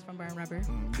Force Ones from Burn Rubber.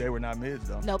 They were not mids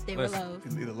though. Nope, they were Listen.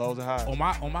 lows. Either lows or highs.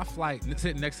 on my flight,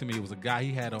 sitting next to me, was a guy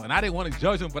he had on, and I didn't want to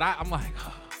judge him, but I'm like,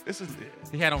 This is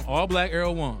he had on all black Air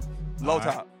One, low All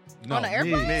right. top. No, On the Air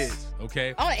Force? Mids.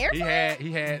 Okay. On the Air Force?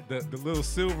 He had the little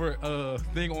silver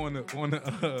thing on the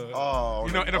Oh,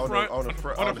 you know, in the front on the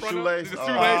front shoelace. the shoelace.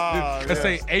 Oh, Let's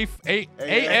say AF-1.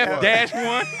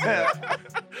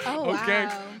 Oh, Okay,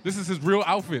 wow. this is his real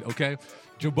outfit. Okay,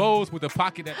 Jabos with the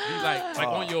pocket that be like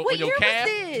on your What year was calf.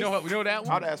 this? You know that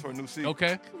one? I'd ask for a new seat.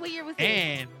 Okay. What year was this?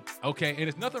 And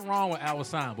there's nothing wrong with Al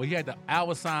Wassam, but he had the Al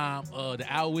Wassam,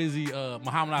 the Al Wizzy,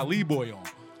 Muhammad Ali boy on.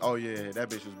 Oh yeah, that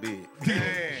bitch was big.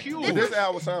 Huge. This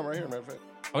Al Wassam right here, matter of fact.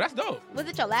 Oh, that's dope. Was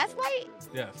it your last flight?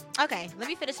 Yes. Okay, let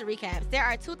me finish the recaps. There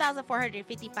are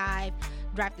 2,455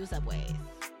 drive-through subways.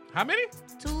 How many?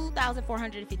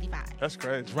 2,455. That's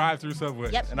crazy. Drive-through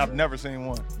subway. Yep. And I've never seen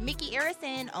one. Mickey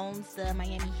Arison owns the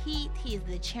Miami Heat. He is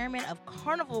the chairman of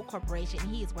Carnival Corporation.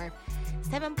 He is worth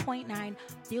 $7.9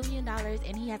 billion,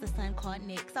 and he has a son called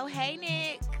Nick. So, hey,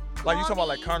 Nick. Like you talking about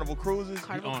like Carnival Cruises?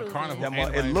 Carnival on Cruises. Carnival. Yeah,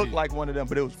 it looked like one of them,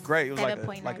 but it was gray. It was like a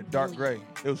 7.9 dark gray.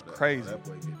 It was crazy. That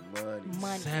boy get money.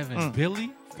 Money. $7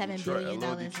 billion? $7 Detroit, billion. a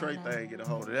little Detroit I know. thing get a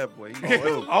hold of that boy. He It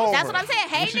was gonna, over. That's what I'm saying.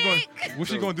 Hey, Nick.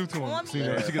 What's she gonna do to him? On See,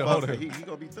 me. she get a hold of him. he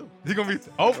gonna be through. He gonna be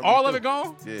gonna be all of through. it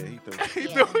gone. Yeah, he through.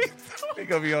 Yeah. He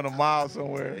gonna be on a mile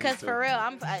somewhere. Because for real,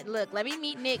 look, let me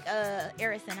meet Nick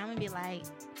Arison. I'm going to be like,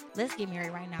 let's get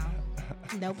married right now.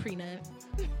 No prenup.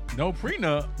 No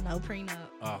prenup. No prenup.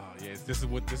 Oh yes, this is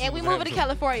what. And we what's moving to happening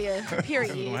California, This is gonna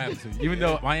period. happen to you. Even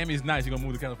though Miami's nice, you gonna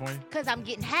move to California? Because I'm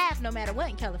getting half no matter what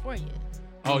in California.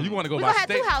 Oh, you want to go We're by going to have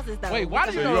state? two houses, though. Wait, why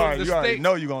do So you you know already, the you already state?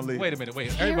 know you're gonna leave. Wait a minute.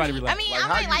 Everybody Period. relax. I mean, Like, I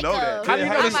how might you like know that? those. How do you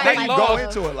know I the might state like You laws? go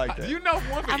those. into it like that. You know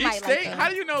one for I each might like state? them. How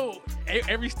do you know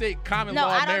every state common No, law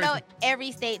I don't marriage? know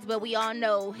every state, but we all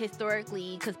know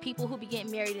historically, because people who be getting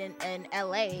married in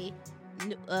L.A.,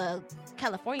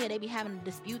 California, they be having to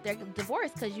dispute their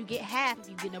divorce because you get half if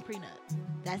you get no prenup.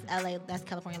 That's L.A., that's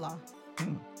California law.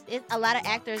 It's a lot of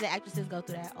actors and actresses go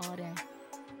through that all day.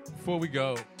 Before we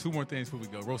go, two more things before we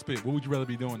go. Roast Pit, what would you rather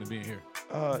be doing than being here?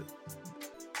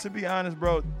 To be honest,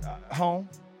 bro, home.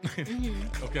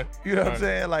 Okay. You know what I'm All right.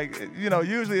 saying? Like,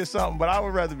 usually it's something, but I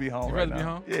would rather be home. You'd right rather be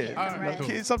now. home? Yeah. All right, cool.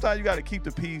 Kids, sometimes you got to keep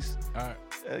the peace. All right.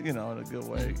 In a good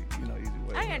way. Easy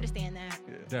way. I understand that.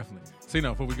 Yeah. Definitely. See,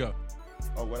 before we go.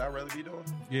 Oh, what I'd rather be doing?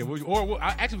 Yeah,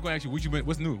 I actually was going to ask you,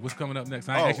 what's new? What's coming up next?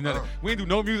 I ain't asking nothing. We ain't do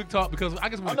no music talk because I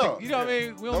guess we know. you know what I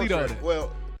mean? We don't need all that.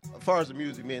 Well, as far as the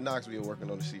music, me and Knoxville working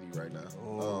on the CD right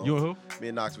now. You and who? Me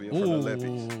and Knoxville for the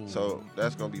Olympics. So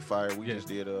that's going to be fire. We just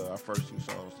did our first 2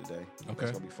 songs today. Okay.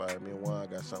 That's going to be fire. Me and Juan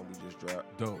got something we just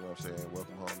dropped. Dope. You know what I'm saying?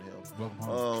 Welcome home to him. Welcome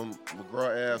home.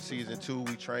 McGraw Ave season 2,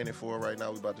 we training for it right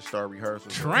now. We about to start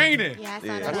rehearsals. Training? Yeah, I saw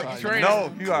Yeah. that. That's on what Instagram. training.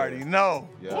 No, you already know.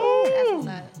 Yeah. That's what's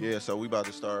up. Yeah, so we about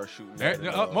to start shooting. that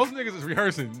and, Most niggas is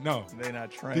rehearsing. No. They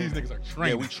not trained. These niggas are yeah,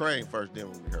 training. we train first, then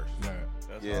we rehearse.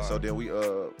 That's Yeah, hard. so then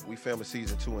we filming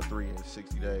season 2 and 3 in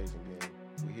 60 days, and then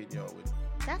we hitting y'all with it.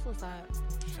 That's what's up.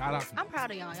 Shout out. I'm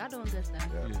proud of y'all. Y'all doing good stuff.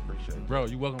 Yeah, appreciate it. Bro,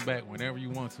 you welcome back whenever you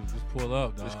want to. Just pull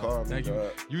up, dog. Just call me, Thank you.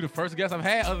 dog. You the first guest I've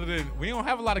had other than we don't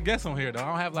have a lot of guests on here, dog. I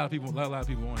don't have a lot of people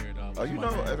on here, dog.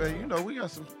 Oh, we got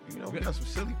some, we got some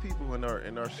silly people in our circle.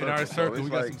 In our so circle, it's we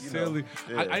got like, some silly.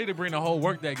 yeah. I need to bring the whole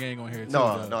work that gang on here too. No,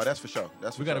 dog. no, that's for sure.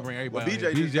 That's for We gotta sure. bring Well, everybody BJ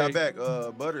on just here. got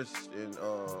back. Butters in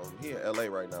he in LA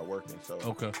right now working. So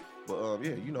Okay. but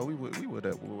yeah, we would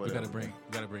We gotta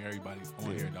bring everybody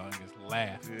on here, dog, and just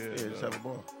laugh. Yeah, just have a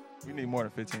ball. We need more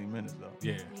than 15 minutes though.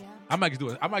 Yeah. Yeah. I might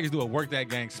just do a work that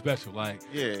gang special, like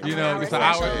Yeah, you An know, hour it's an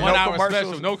special. hour, No 1 hour commercials.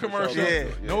 special, no commercials, Yeah.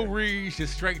 no reads,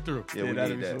 just straight through. Yeah, we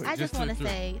that'd need be that. sweet. I just Just want to through.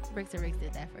 say, Bricks and Ricks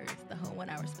did that first, the whole 1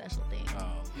 hour special thing. Oh,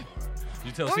 Lord.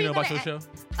 You tell What were Cena you about your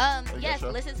gonna show? Yes, show?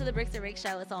 listen to the Bricks and Ricks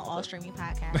show. It's on all streaming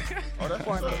podcasts Oh, that's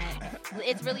what's up. format.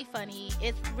 It's really funny.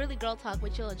 It's really girl talk,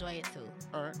 but you'll enjoy it too.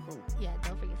 All right, cool. Yeah,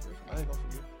 don't forget to listen. I ain't gonna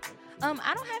forget.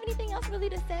 I don't have anything else really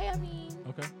to say. I mean,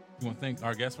 Okay. You want to thank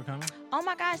our guests for coming? oh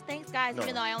my gosh, thanks guys. No,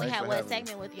 Even though I only thanks had for one having me.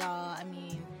 segment with y'all, I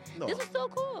mean, No. this was so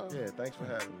cool. Yeah, thanks for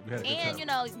having me. We had a good And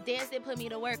time. Dance did put me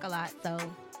to work a lot. So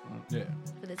Yeah.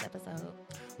 for this episode,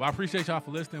 Well, I appreciate y'all for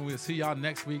listening. We'll see y'all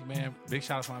next week, man. Big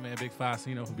shout out to my man, Big Five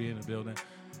Cino, for being in the building.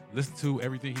 Listen to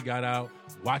everything he got out.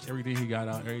 Watch everything he got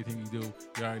out. Everything he do.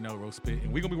 You already know, Roast Spit.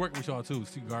 And we're going to be working with y'all, too.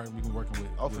 Steve Garden, we're going to be working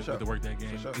with, Oh, for with sure. the Work That Game.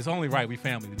 For sure. It's only right. We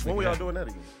family. When we all doing that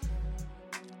again?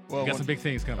 Well, We got some big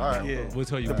things coming. All right, man. yeah. We'll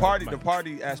tell you. The about it.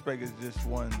 party aspect is just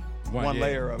one yeah.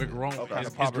 layer of We're it. growing. Okay.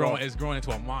 It's growing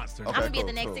into a monster. Okay. I'm gonna be at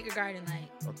the cool, next cool. Sticker Garden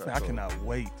night. Okay, Man, I cool. cannot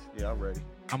wait. Yeah, I'm ready.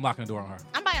 I'm locking the door on her.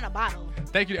 I'm buying a bottle.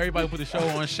 Thank you to everybody who put the show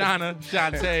on. Shauna,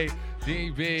 Shantae,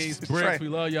 Dean Biggs, Bricks. We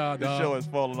love y'all, This dog. show is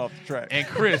falling off the track. And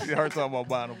Chris. Her talking about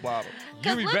buying a bottle.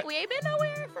 Cause be look, be- we ain't been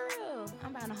nowhere for real.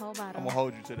 I'm buying a whole bottle. I'm gonna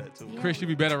hold you to that too. Yeah. Chris, you'd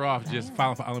be better off just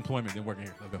filing for unemployment than working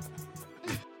here. Let's go.